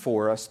clear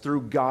for us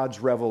through God's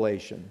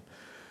revelation.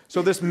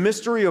 So this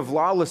mystery of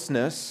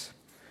lawlessness,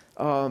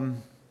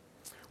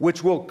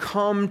 which will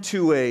come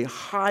to a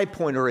high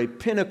point or a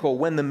pinnacle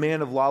when the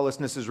man of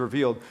lawlessness is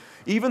revealed.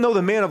 Even though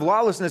the man of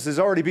lawlessness is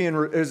already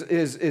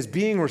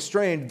being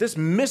restrained, this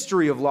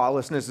mystery of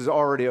lawlessness is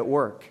already at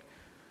work.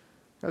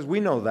 As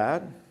we know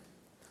that,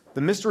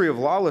 the mystery of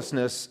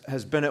lawlessness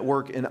has been at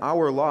work in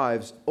our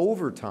lives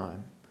over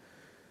time.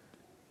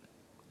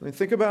 I mean,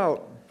 think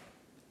about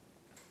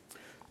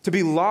to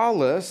be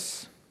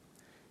lawless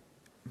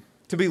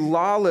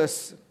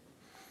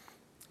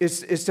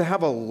is to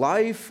have a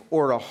life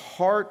or a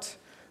heart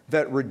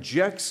that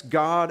rejects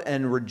God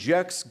and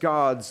rejects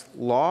God's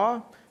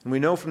law. And we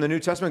know from the New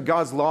Testament,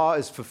 God's law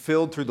is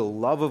fulfilled through the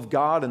love of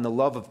God and the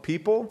love of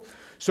people.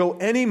 So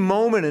any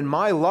moment in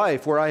my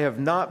life where I have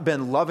not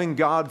been loving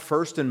God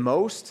first and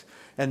most,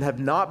 and have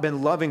not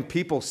been loving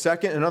people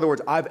second, in other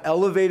words, I've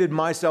elevated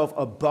myself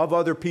above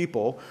other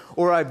people,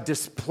 or I've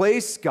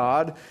displaced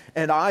God,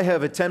 and I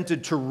have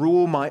attempted to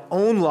rule my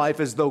own life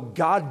as though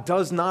God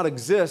does not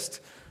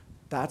exist,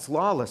 that's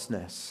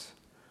lawlessness.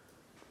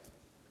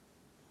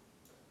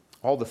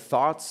 All the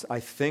thoughts I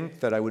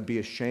think that I would be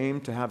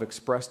ashamed to have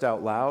expressed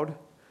out loud,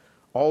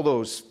 all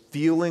those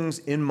feelings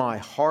in my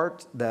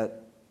heart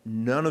that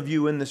none of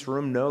you in this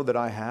room know that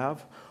I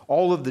have,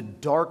 all of the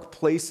dark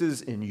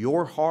places in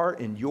your heart,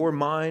 in your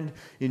mind,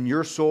 in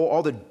your soul,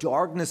 all the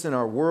darkness in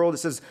our world. It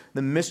says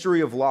the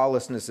mystery of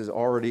lawlessness is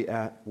already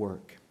at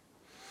work.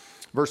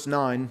 Verse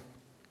 9,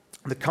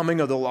 the coming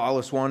of the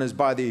lawless one is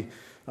by the,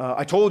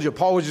 I told you,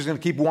 Paul was just going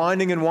to keep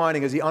whining and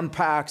whining as he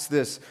unpacks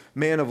this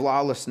man of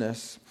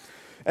lawlessness.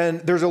 And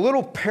there's a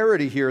little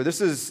parody here.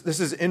 This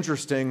is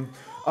interesting.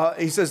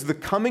 He says, the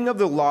coming of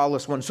the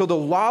lawless one. So the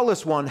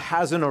lawless one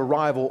has an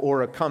arrival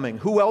or a coming.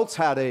 Who else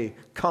had a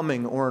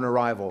coming or an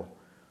arrival?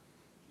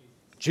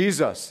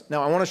 Jesus.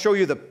 Now, I want to show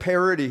you the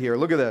parody here.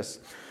 Look at this.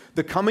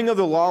 The coming of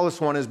the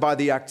lawless one is by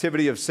the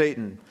activity of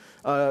Satan.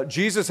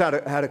 Jesus had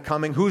a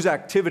coming. Whose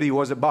activity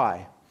was it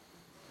by?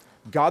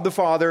 God the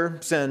Father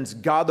sends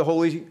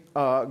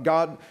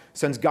God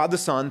sends God the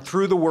Son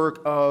through the work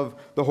of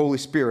the Holy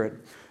Spirit.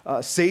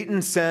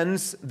 Satan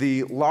sends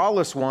the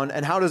lawless one,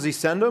 and how does he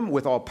send him?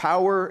 With all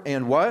power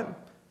and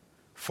what?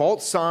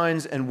 False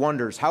signs and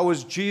wonders. How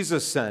was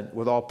Jesus sent?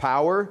 With all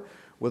power,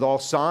 with all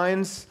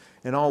signs,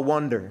 and all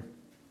wonder.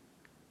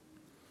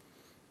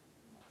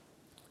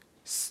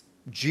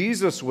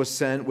 Jesus was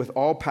sent with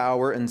all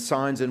power and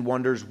signs and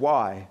wonders.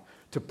 Why?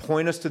 To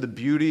point us to the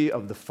beauty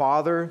of the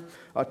Father,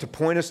 to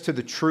point us to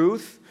the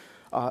truth.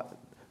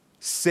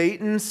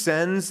 Satan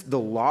sends the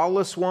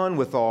lawless one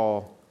with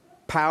all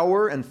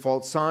power and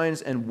false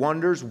signs and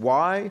wonders.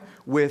 Why?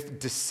 With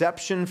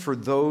deception for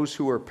those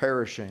who are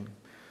perishing.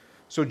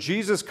 So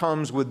Jesus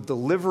comes with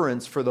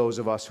deliverance for those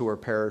of us who are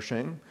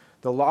perishing.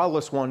 The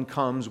lawless one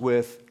comes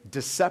with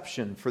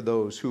deception for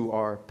those who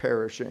are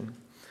perishing.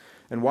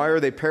 And why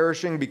are they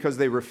perishing? Because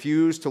they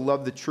refuse to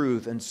love the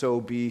truth and so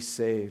be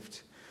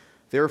saved.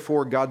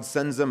 Therefore, God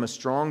sends them a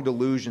strong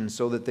delusion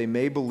so that they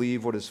may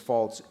believe what is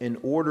false, in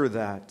order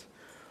that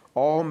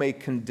all may be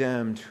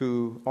condemned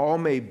who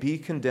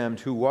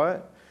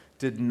what?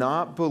 Did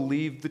not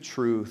believe the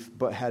truth,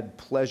 but had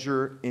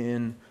pleasure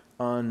in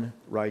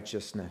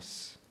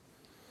unrighteousness.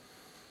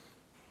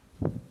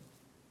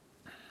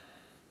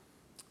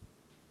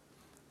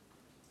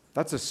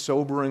 That's a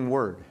sobering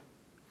word.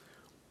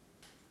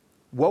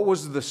 What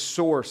was the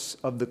source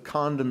of the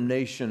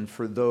condemnation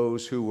for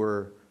those who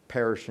were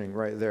perishing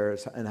right there,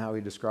 and how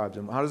he describes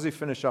them? How does he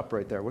finish up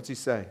right there? What's he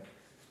say?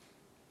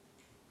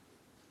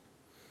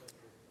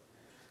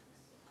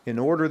 In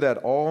order that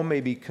all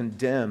may be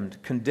condemned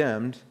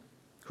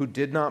who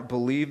did not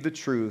believe the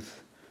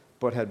truth,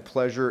 but had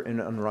pleasure in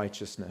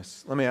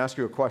unrighteousness. Let me ask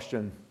you a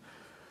question.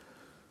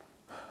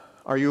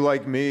 Are you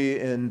like me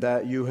in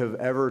that you have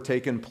ever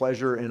taken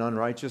pleasure in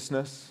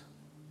unrighteousness?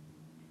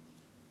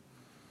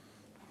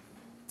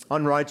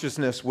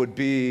 Unrighteousness would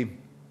be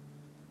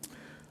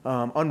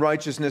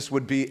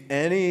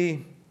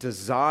any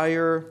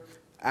desire,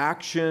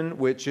 action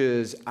which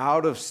is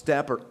out of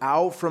step or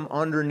out from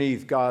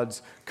underneath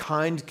God's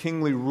kind,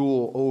 kingly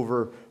rule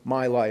over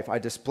my life. I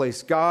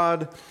displace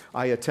God.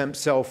 I attempt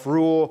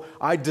self-rule.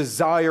 I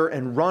desire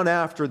and run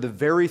after the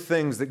very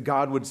things that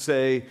God would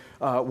say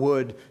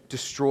would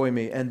destroy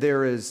me. And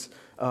there is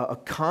a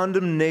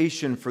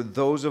condemnation for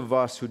those of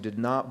us who did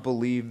not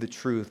believe the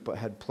truth but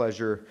had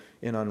pleasure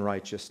in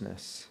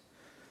unrighteousness.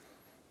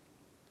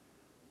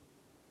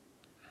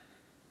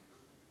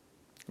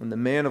 And the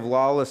man of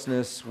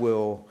lawlessness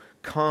will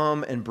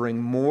come and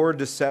bring more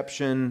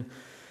deception.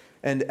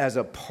 And as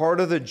a part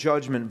of the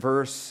judgment,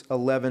 verse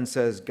 11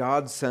 says,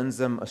 God sends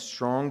them a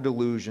strong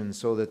delusion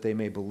so that they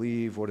may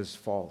believe what is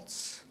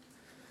false.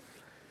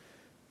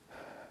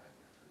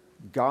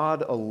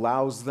 God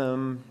allows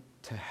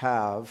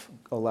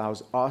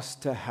us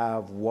to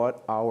have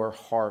what our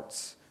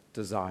hearts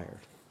desired.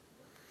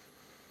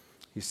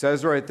 He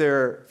says right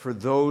there, for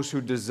those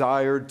who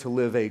desired to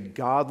live a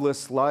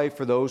godless life,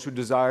 for those who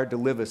desired to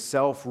live a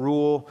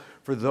self-rule,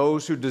 for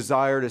those who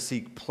desire to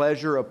seek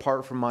pleasure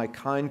apart from my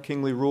kind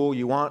kingly rule,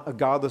 you want a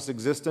godless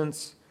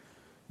existence?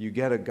 You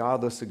get a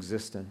godless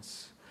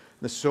existence.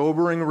 The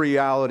sobering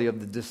reality of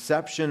the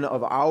deception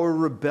of our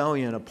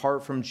rebellion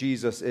apart from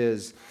Jesus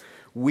is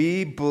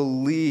we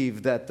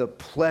believe that the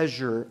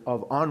pleasure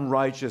of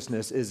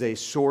unrighteousness is a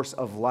source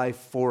of life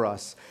for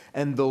us.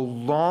 And the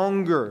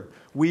longer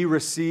we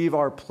receive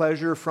our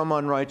pleasure from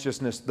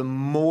unrighteousness, the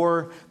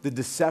more the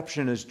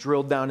deception is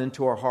drilled down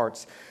into our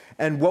hearts.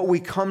 And what we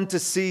come to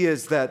see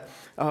is that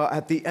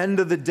at the end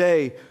of the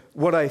day,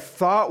 what I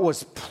thought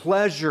was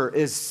pleasure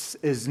is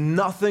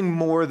nothing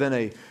more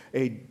than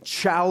a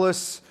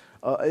chalice.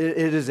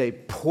 It is a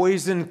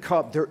poison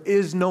cup. There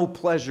is no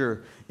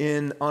pleasure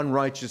in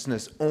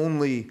unrighteousness,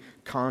 only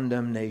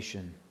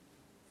condemnation.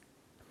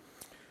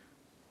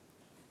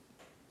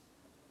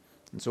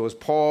 And so as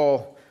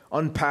Paul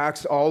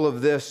unpacks all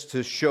of this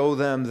to show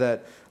them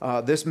that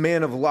this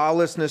man of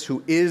lawlessness,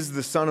 who is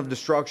the son of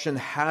destruction,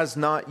 has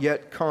not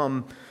yet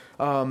come,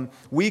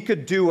 we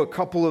could do a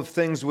couple of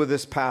things with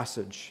this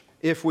passage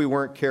if we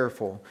weren't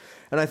careful.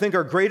 And I think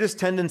our greatest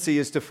tendency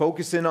is to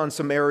focus in on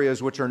some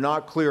areas which are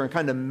not clear and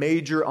kind of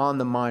major on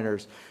the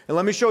minors. And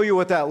let me show you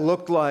what that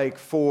looked like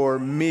for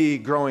me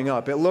growing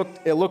up. It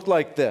looked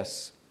like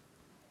this,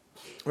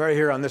 right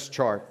here on this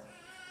chart.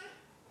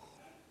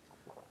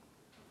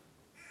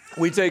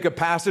 We take a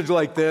passage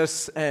like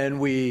this and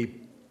we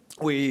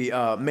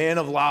man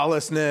of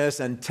lawlessness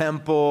and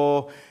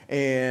temple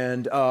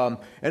and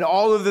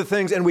all of the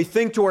things, and we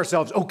think to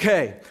ourselves,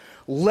 okay,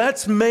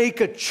 let's make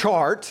a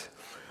chart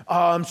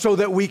so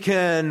that we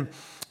can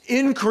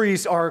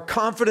increase our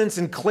confidence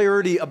and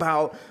clarity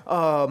about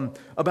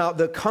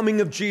the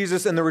coming of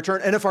Jesus and the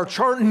return. And if our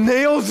chart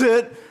nails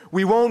it,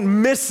 we won't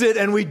miss it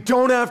and we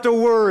don't have to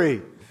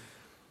worry.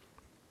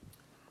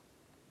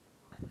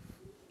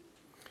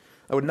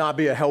 That would not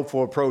be a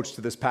helpful approach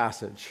to this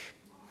passage.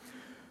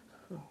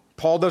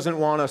 Paul doesn't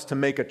want us to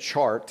make a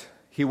chart.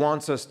 He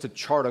wants us to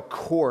chart a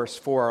course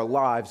for our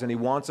lives, and he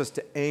wants us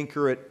to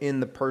anchor it in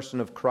the person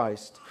of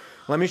Christ.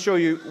 Let me show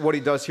you what he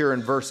does here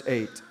in verse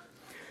 8.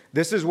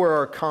 This is where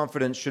our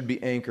confidence should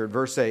be anchored.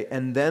 Verse 8,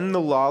 and then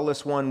the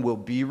lawless one will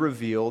be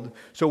revealed.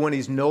 So when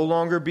he's no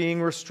longer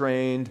being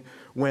restrained,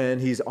 when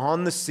he's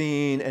on the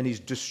scene and he's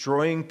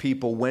destroying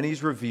people, when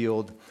he's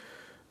revealed,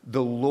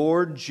 the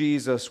Lord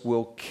Jesus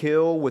will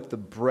kill with the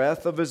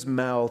breath of his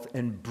mouth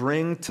and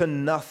bring to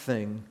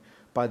nothing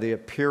by the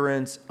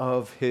appearance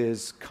of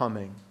his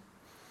coming.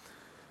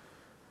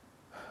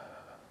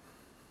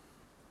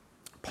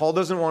 Paul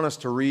doesn't want us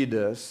to read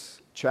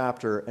this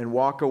chapter and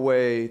walk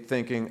away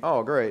thinking,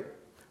 oh, great,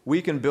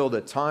 we can build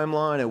a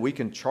timeline and we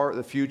can chart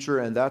the future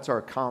and that's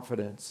our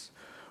confidence.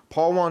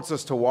 Paul wants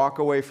us to walk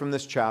away from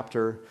this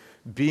chapter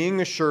being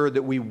assured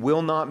that we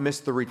will not miss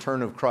the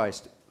return of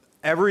Christ.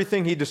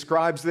 Everything he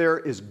describes there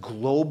is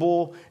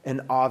global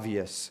and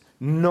obvious.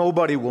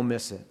 Nobody will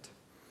miss it.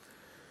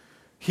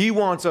 He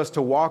wants us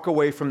to walk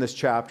away from this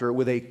chapter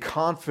with a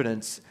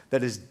confidence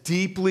that is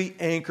deeply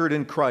anchored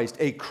in Christ,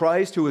 a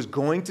Christ who is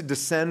going to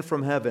descend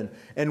from heaven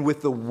and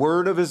with the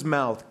word of his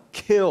mouth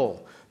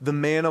kill the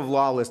man of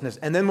lawlessness.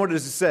 And then what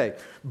does it say?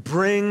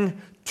 Bring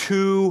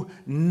to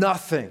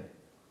nothing.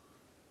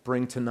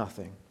 Bring to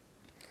nothing.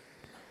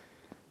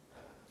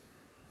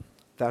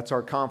 That's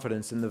our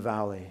confidence in the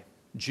valley.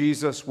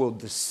 Jesus will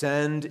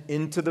descend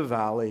into the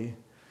valley.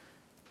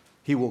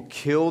 He will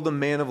kill the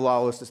man of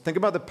lawlessness. Think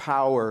about the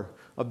power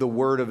of the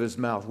word of his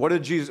mouth. What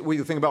did Jesus, we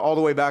think about all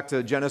the way back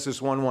to Genesis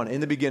 1:1.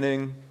 In the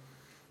beginning.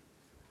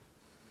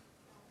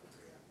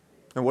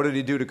 And what did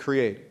he do to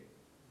create?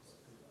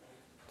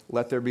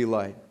 Let there be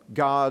light.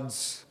 God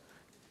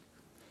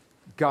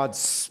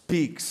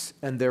speaks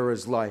and there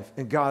is life.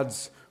 And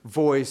God's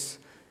voice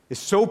is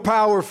so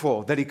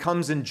powerful that he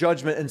comes in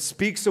judgment and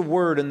speaks a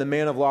word and the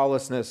man of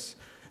lawlessness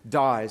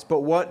dies.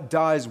 But what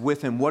dies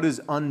with him? What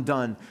is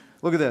undone?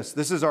 Look at this.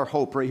 This is our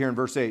hope right here in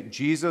verse 8.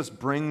 Jesus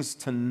brings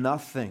to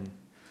nothing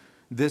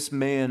this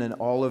man and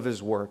all of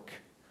his work.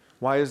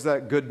 Why is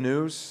that good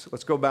news?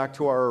 Let's go back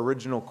to our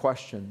original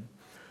question.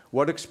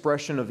 What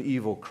expression of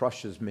evil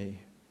crushes me?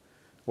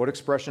 What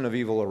expression of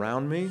evil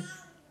around me?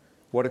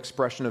 What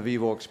expression of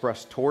evil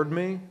expressed toward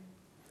me?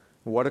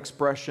 What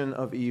expression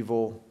of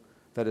evil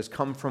that has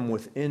come from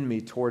within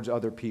me towards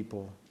other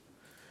people?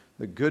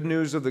 The good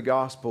news of the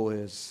gospel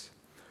is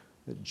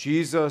that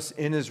Jesus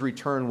in his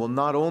return will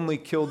not only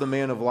kill the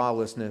man of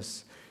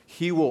lawlessness,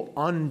 he will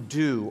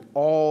undo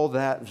all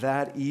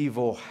that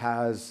evil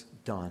has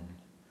done.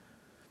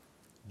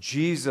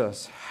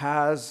 Jesus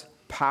has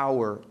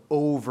power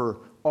over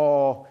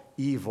all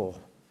evil.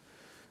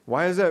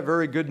 Why is that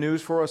very good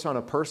news for us on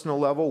a personal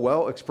level?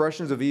 Well,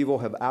 expressions of evil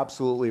have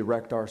absolutely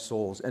wrecked our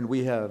souls, and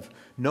we have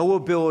no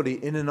ability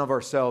in and of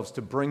ourselves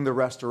to bring the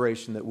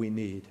restoration that we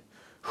need.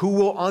 Who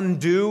will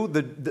undo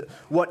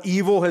what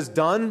evil has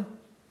done?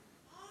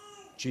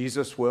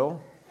 Jesus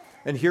will.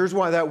 And here's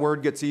why that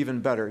word gets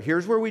even better.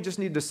 Here's where we just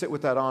need to sit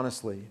with that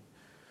honestly.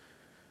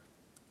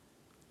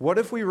 What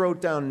if we wrote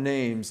down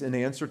names in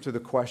answer to the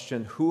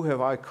question, who have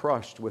I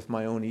crushed with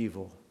my own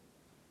evil?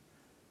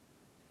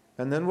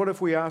 And then what if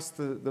we ask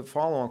the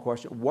follow-on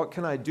question, what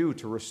can I do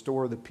to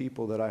restore the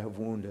people that I have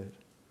wounded?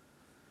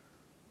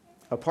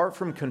 Apart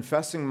from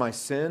confessing my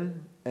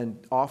sin and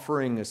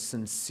offering a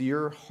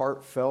sincere,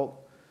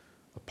 heartfelt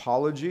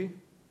apology,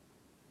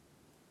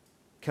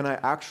 can I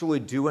actually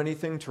do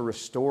anything to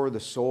restore the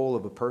soul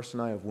of a person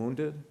I have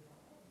wounded?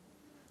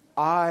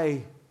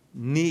 I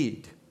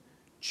need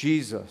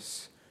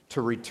Jesus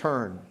to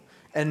return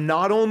and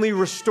not only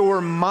restore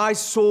my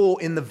soul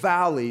in the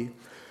valley,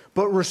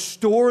 but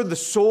restore the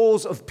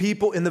souls of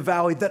people in the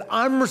valley that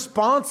I'm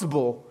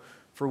responsible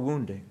for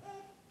wounding.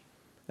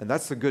 And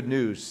that's the good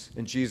news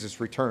in Jesus'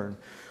 return.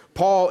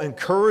 Paul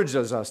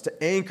encourages us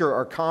to anchor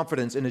our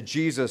confidence in a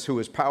Jesus who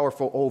is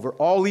powerful over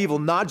all evil,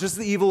 not just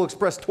the evil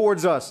expressed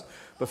towards us,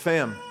 but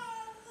fam,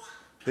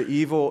 the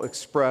evil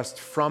expressed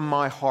from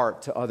my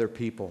heart to other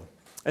people.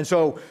 And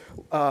so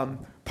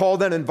Paul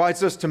then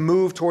invites us to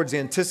move towards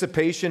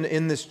anticipation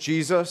in this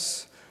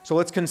Jesus. So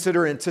let's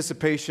consider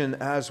anticipation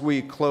as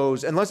we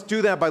close. And let's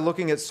do that by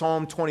looking at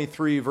Psalm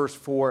 23, verse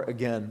 4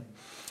 again.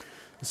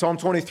 Psalm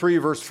 23,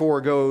 verse 4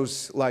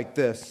 goes like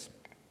this.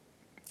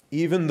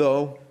 Even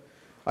though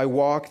I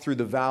walk through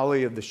the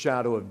valley of the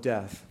shadow of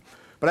death.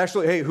 But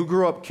actually, hey, who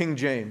grew up King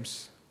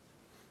James?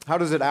 How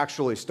does it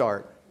actually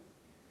start?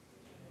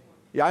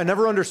 Yeah, I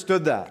never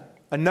understood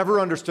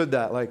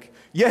that. Like,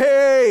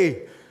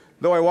 yay!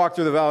 Though I walk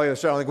through the valley of the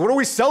shadow. Like, what are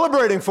we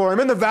celebrating for? I'm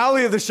in the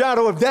valley of the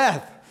shadow of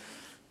death.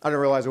 I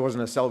didn't realize it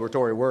wasn't a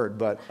celebratory word,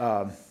 but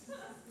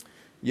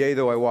yea,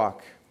 though I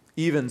walk.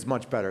 Even's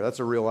much better. That's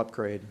a real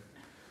upgrade.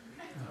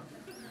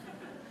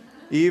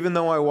 Even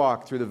though I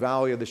walk through the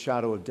valley of the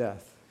shadow of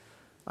death,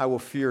 I will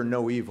fear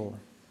no evil.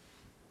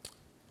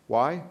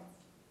 Why?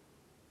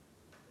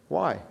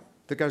 Why?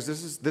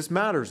 Because this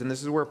matters, and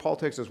this is where Paul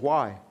takes us.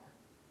 Why?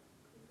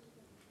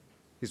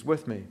 He's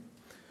with me.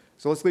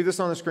 So let's leave this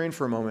on the screen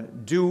for a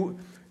moment. Do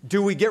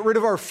we get rid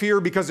of our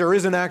fear because there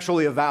isn't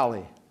actually a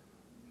valley?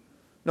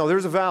 No,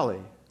 there's a valley.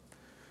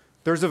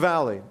 There's a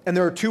valley. And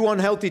there are two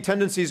unhealthy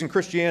tendencies in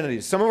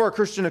Christianity. Some of our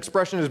Christian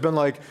expression has been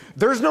like,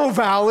 there's no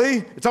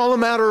valley. It's all a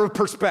matter of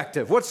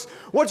perspective. What's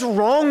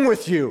wrong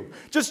with you?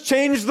 Just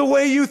change the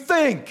way you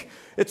think.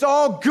 It's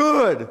all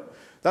good.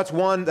 That's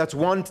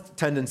one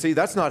tendency.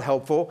 That's not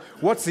helpful.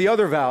 What's the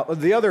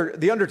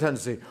other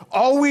tendency?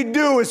 All we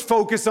do is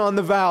focus on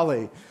the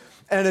valley.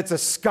 And it's a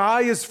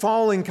sky is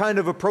falling kind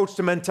of approach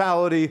to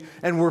mentality,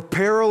 and we're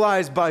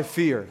paralyzed by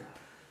fear.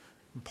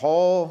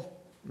 Paul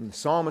and the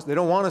psalmist, they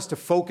don't want us to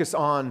focus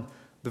on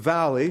the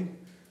valley.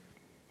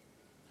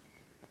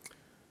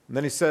 And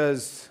then he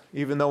says,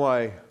 even though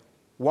I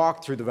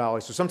walk through the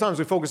valley. So sometimes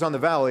we focus on the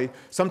valley.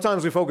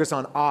 Sometimes we focus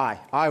on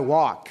I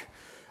walk.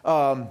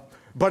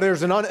 But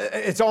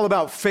it's all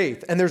about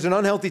faith. And there's an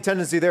unhealthy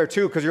tendency there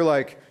too, because you're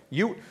like,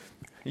 you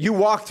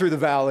walk through the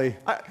valley.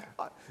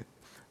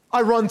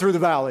 I run through the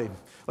valley.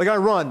 Like I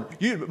run.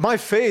 My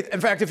faith, in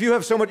fact, if you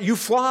have so much, you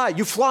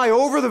fly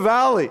over the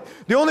valley.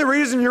 The only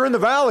reason you're in the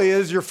valley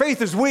is your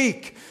faith is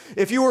weak.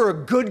 If you were a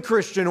good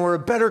Christian or a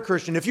better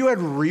Christian, if you had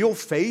real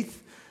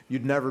faith,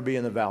 you'd never be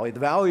in the valley. The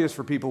valley is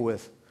for people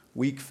with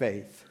weak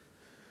faith.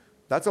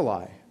 That's a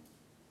lie.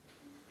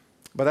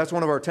 But that's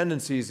one of our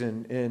tendencies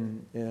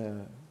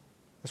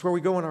that's where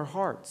we go in our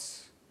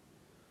hearts.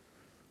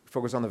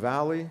 Focus on the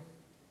valley,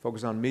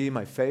 focus on me,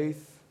 my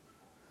faith.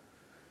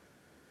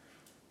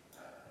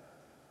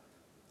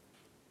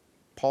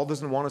 Paul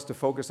doesn't want us to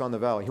focus on the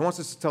valley. He wants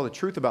us to tell the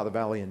truth about the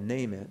valley and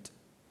name it.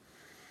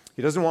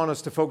 He doesn't want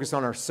us to focus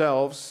on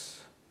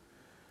ourselves.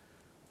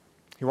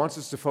 He wants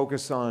us to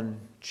focus on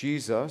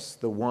Jesus,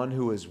 the one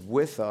who is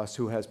with us,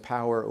 who has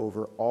power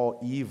over all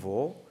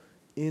evil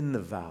in the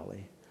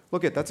valley.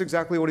 Look at, that's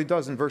exactly what he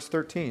does in verse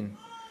 13.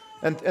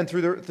 And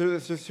through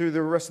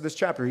the rest of this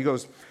chapter, he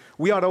goes,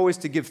 we ought always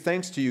to give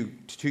thanks to you,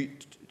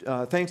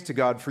 thanks to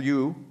God for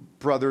you,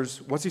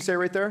 brothers. What's he say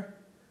right there?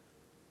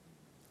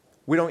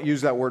 We don't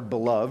use that word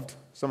beloved.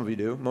 Some of you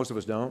do. Most of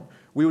us don't.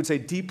 We would say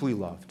deeply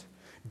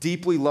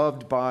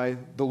loved by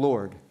the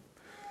Lord.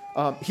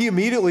 He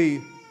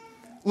immediately,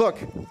 look,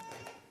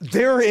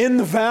 they're in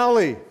the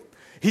valley.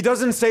 He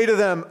doesn't say to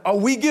them, oh,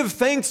 we give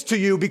thanks to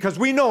you because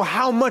we know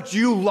how much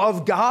you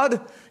love God.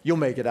 You'll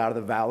make it out of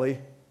the valley.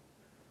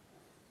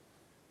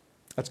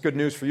 That's good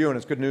news for you, and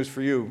it's good news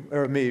for you,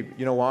 or me.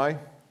 You know why?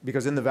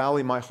 Because in the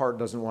valley, my heart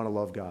doesn't want to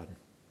love God.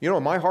 You know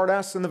what my heart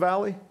asks in the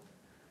valley?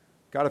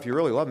 God, if you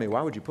really love me,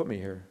 why would you put me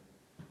here?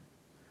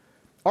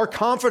 Our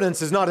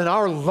confidence is not in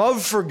our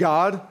love for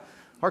God.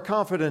 Our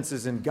confidence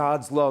is in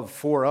God's love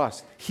for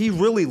us. He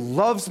really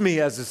loves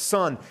me as his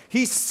son.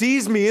 He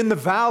sees me in the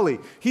valley.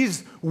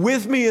 He's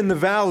with me in the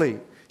valley.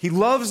 He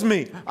loves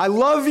me. I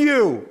love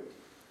you.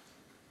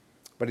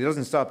 But he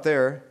doesn't stop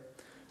there.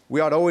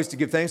 We ought always to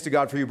give thanks to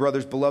God for you,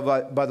 brothers,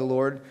 beloved by the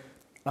Lord.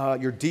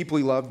 You're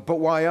deeply loved. But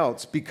why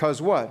else?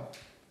 Because what?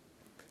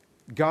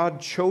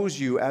 God chose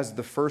you as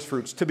the first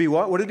fruits. To be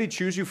what? What did he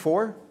choose you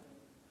for?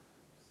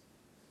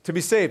 To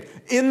be saved.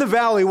 In the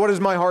valley, what does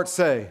my heart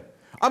say?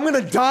 I'm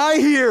going to die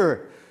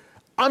here.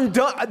 I'm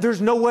done. There's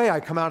no way I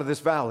come out of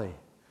this valley.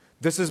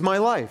 This is my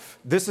life.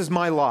 This is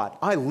my lot.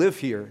 I live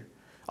here.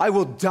 I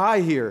will die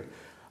here.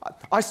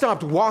 I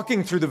stopped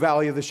walking through the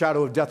valley of the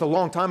shadow of death a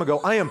long time ago.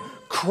 I am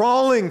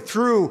crawling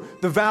through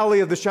the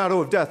valley of the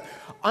shadow of death.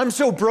 I'm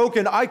so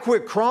broken, I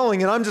quit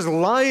crawling and I'm just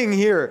lying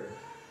here.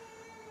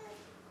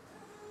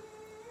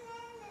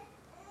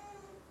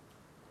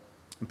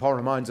 And Paul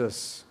reminds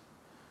us,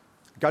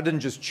 God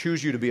didn't just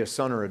choose you to be a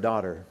son or a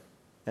daughter.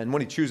 And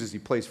when he chooses, he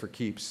plays for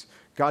keeps.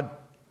 God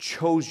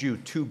chose you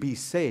to be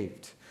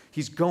saved.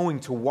 He's going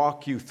to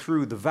walk you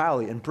through the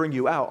valley and bring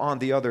you out on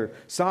the other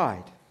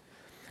side.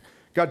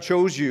 God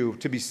chose you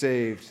to be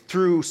saved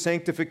through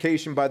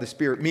sanctification by the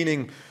Spirit,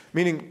 meaning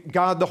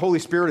God, the Holy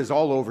Spirit, is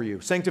all over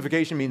you.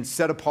 Sanctification means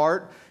set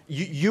apart.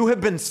 You have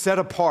been set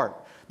apart.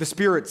 The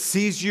Spirit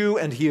sees you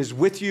and He is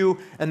with you,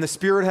 and the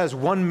Spirit has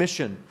one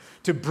mission: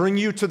 to bring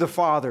you to the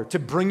Father, to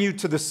bring you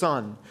to the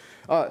Son.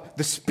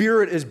 The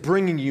Spirit is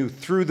bringing you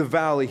through the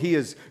valley. He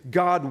is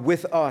God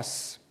with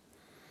us.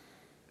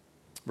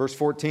 Verse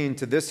 14,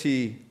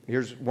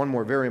 here's one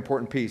more very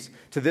important piece.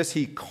 To this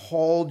He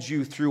called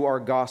you through our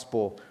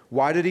gospel.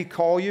 Why did He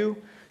call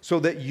you? So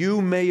that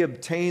you may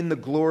obtain the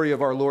glory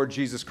of our Lord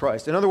Jesus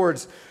Christ. In other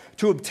words,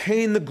 to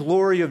obtain the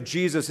glory of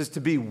Jesus is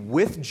to be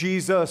with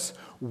Jesus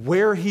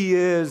where He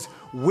is,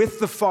 with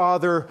the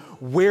Father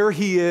where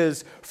He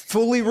is,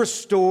 fully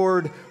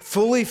restored,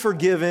 fully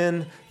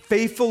forgiven,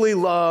 faithfully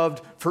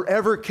loved,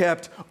 forever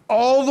kept,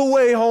 all the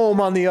way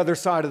home on the other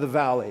side of the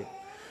valley.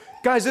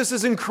 Guys, this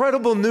is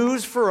incredible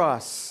news for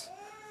us.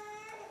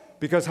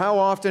 Because how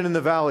often in the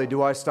valley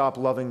do I stop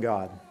loving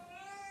God?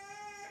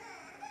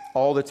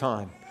 All the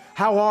time.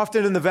 How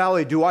often in the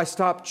valley do I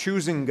stop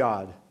choosing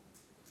God?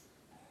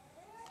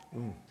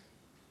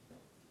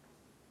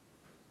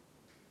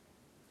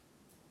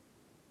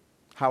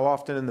 How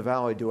often in the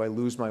valley do I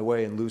lose my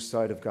way and lose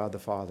sight of God the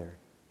Father?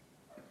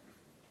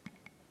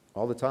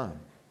 All the time.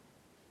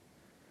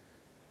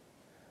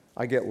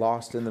 I get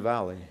lost in the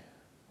valley.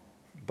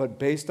 But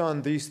based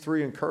on these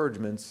three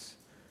encouragements,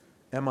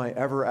 am I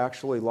ever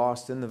actually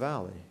lost in the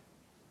valley?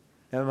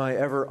 Am I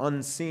ever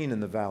unseen in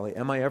the valley?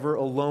 Am I ever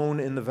alone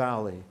in the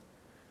valley?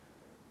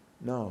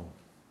 No.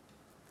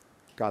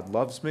 God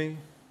loves me.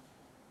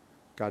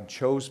 God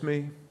chose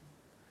me.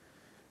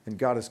 And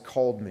God has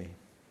called me.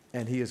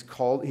 And He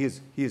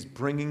is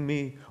bringing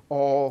me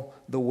all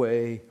the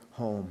way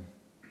home.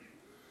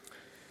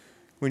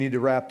 We need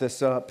to wrap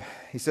this up.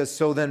 He says,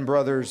 so then,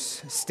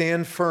 brothers,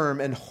 stand firm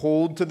and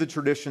hold to the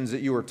traditions that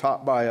you were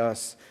taught by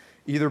us,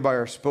 either by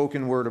our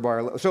spoken word or by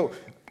our... So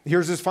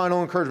here's his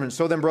final encouragement.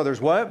 So then,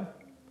 brothers, what?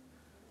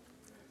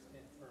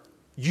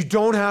 You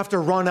don't have to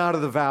run out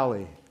of the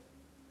valley.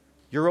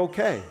 You're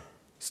okay.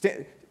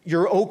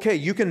 You're okay.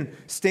 You can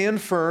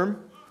stand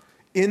firm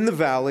in the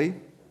valley.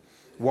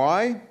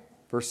 Why?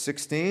 Verse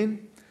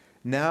 16.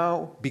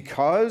 Now,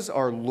 because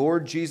our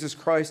Lord Jesus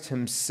Christ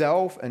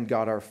Himself and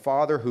God our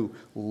Father, who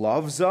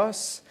loves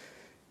us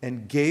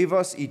and gave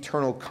us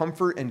eternal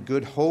comfort and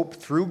good hope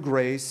through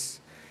grace,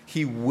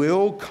 He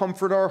will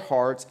comfort our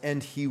hearts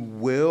and He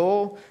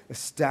will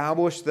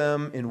establish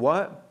them in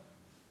what?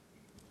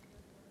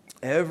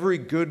 Every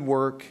good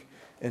work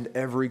and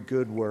every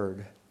good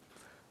word.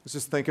 Let's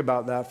just think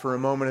about that for a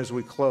moment as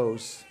we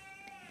close.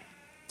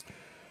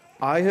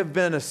 I have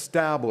been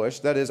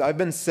established, that is, I've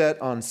been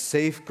set on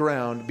safe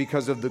ground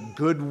because of the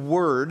good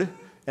word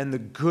and the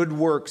good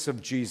works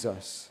of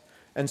Jesus.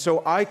 And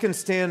so I can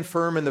stand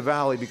firm in the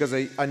valley because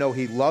I know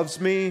He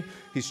loves me,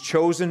 He's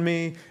chosen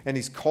me, and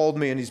He's called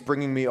me, and He's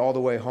bringing me all the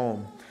way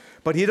home.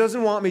 But He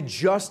doesn't want me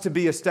just to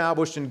be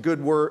established in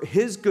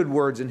His good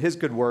words and His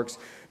good works.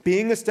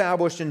 Being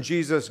established in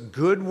Jesus'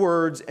 good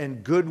words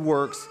and good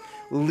works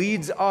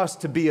leads us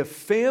to be a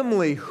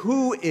family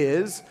who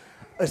is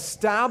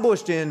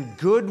established in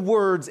good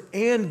words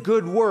and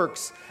good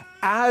works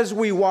as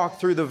we walk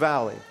through the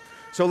valley.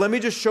 So let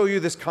me just show you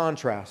this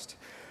contrast.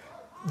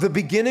 The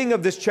beginning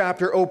of this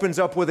chapter opens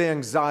up with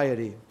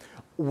anxiety.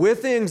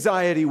 With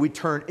anxiety, we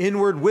turn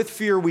inward. With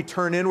fear, we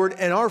turn inward.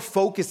 And our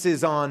focus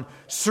is on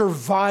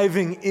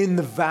surviving in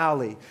the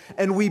valley.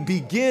 And we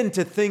begin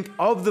to think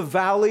of the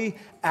valley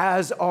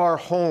as our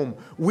home.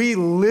 We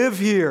live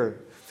here.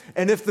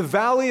 And if the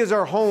valley is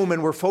our home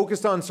and we're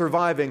focused on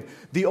surviving,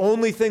 the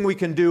only thing we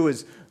can do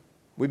is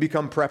we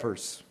become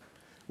preppers.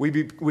 We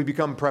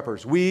become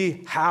preppers.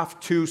 We have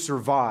to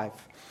survive.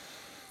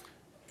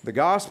 The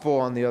gospel,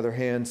 on the other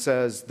hand,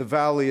 says the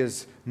valley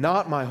is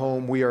not my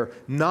home. We are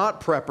not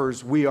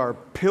preppers. We are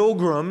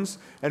pilgrims,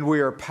 and we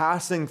are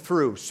passing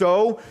through.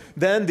 So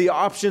then the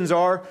options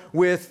are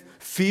with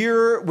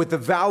fear, with the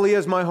valley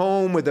as my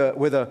home,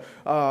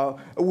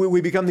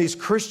 we become these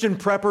Christian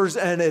preppers,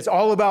 and it's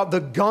all about the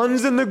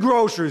guns and the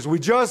groceries. We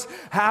just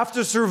have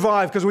to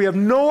survive because we have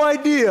no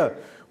idea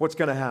what's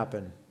going to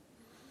happen.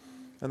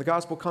 And the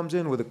gospel comes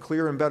in with a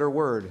clear and better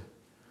word. It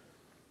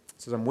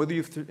says, I'm with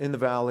you in the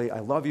valley. I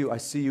love you. I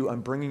see you.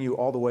 I'm bringing you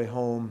all the way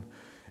home.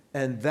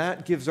 And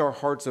that gives our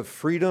hearts a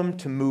freedom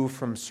to move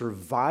from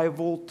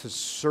survival to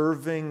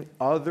serving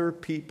other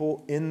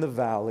people in the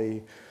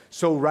valley.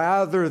 So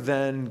rather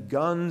than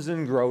guns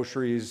and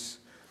groceries,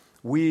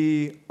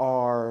 we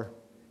are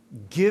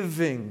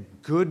giving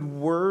good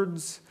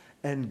words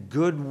and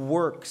good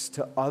works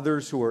to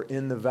others who are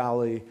in the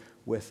valley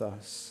with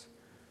us.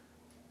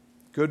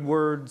 Good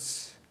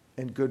words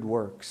and good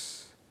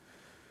works.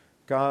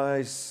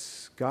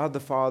 Guys, God the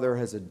Father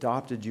has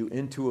adopted you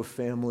into a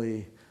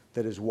family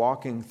that is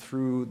walking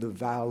through the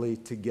valley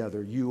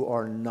together. You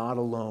are not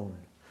alone.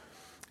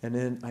 And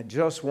then I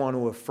just want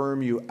to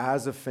affirm you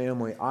as a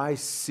family. I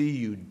see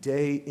you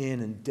day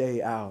in and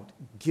day out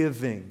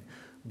giving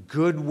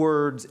good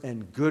words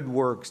and good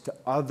works to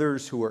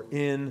others who are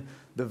in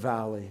the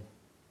valley.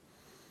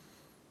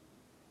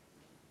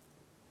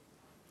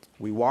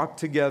 We walk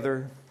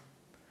together.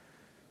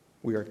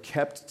 We are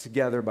kept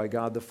together by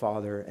God the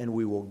Father, and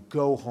we will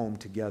go home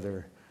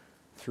together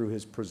through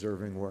his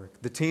preserving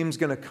work. The team's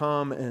going to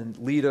come and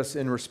lead us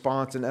in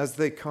response, and as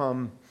they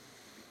come,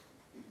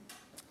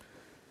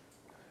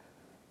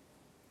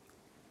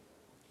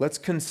 let's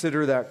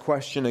consider that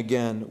question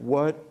again.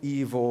 What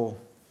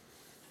evil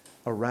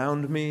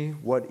around me?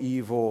 What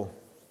evil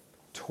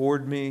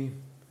toward me?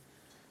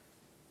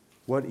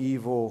 What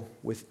evil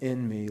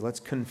within me? Let's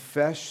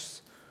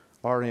confess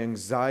our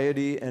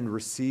anxiety and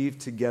receive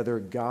together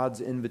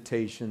God's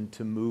invitation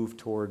to move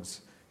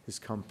towards his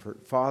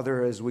comfort.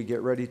 Father, as we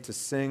get ready to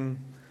sing,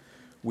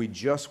 we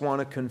just want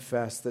to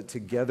confess that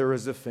together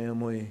as a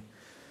family,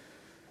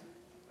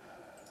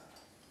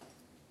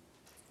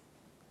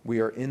 we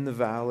are in the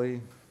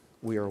valley,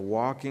 we are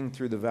walking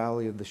through the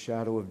valley of the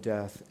shadow of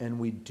death, and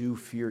we do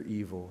fear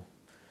evil.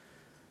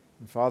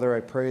 And Father,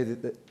 I pray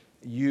that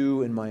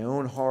you in my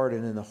own heart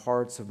and in the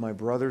hearts of my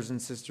brothers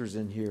and sisters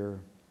in here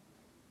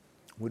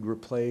would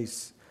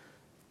replace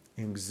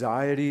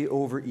anxiety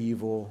over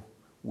evil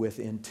with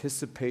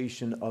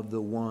anticipation of the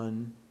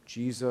one,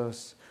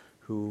 Jesus,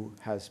 who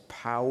has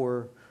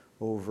power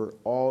over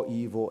all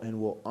evil and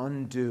will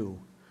undo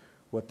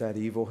what that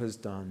evil has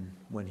done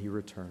when he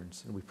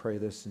returns. And we pray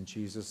this in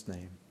Jesus'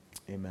 name.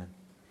 Amen.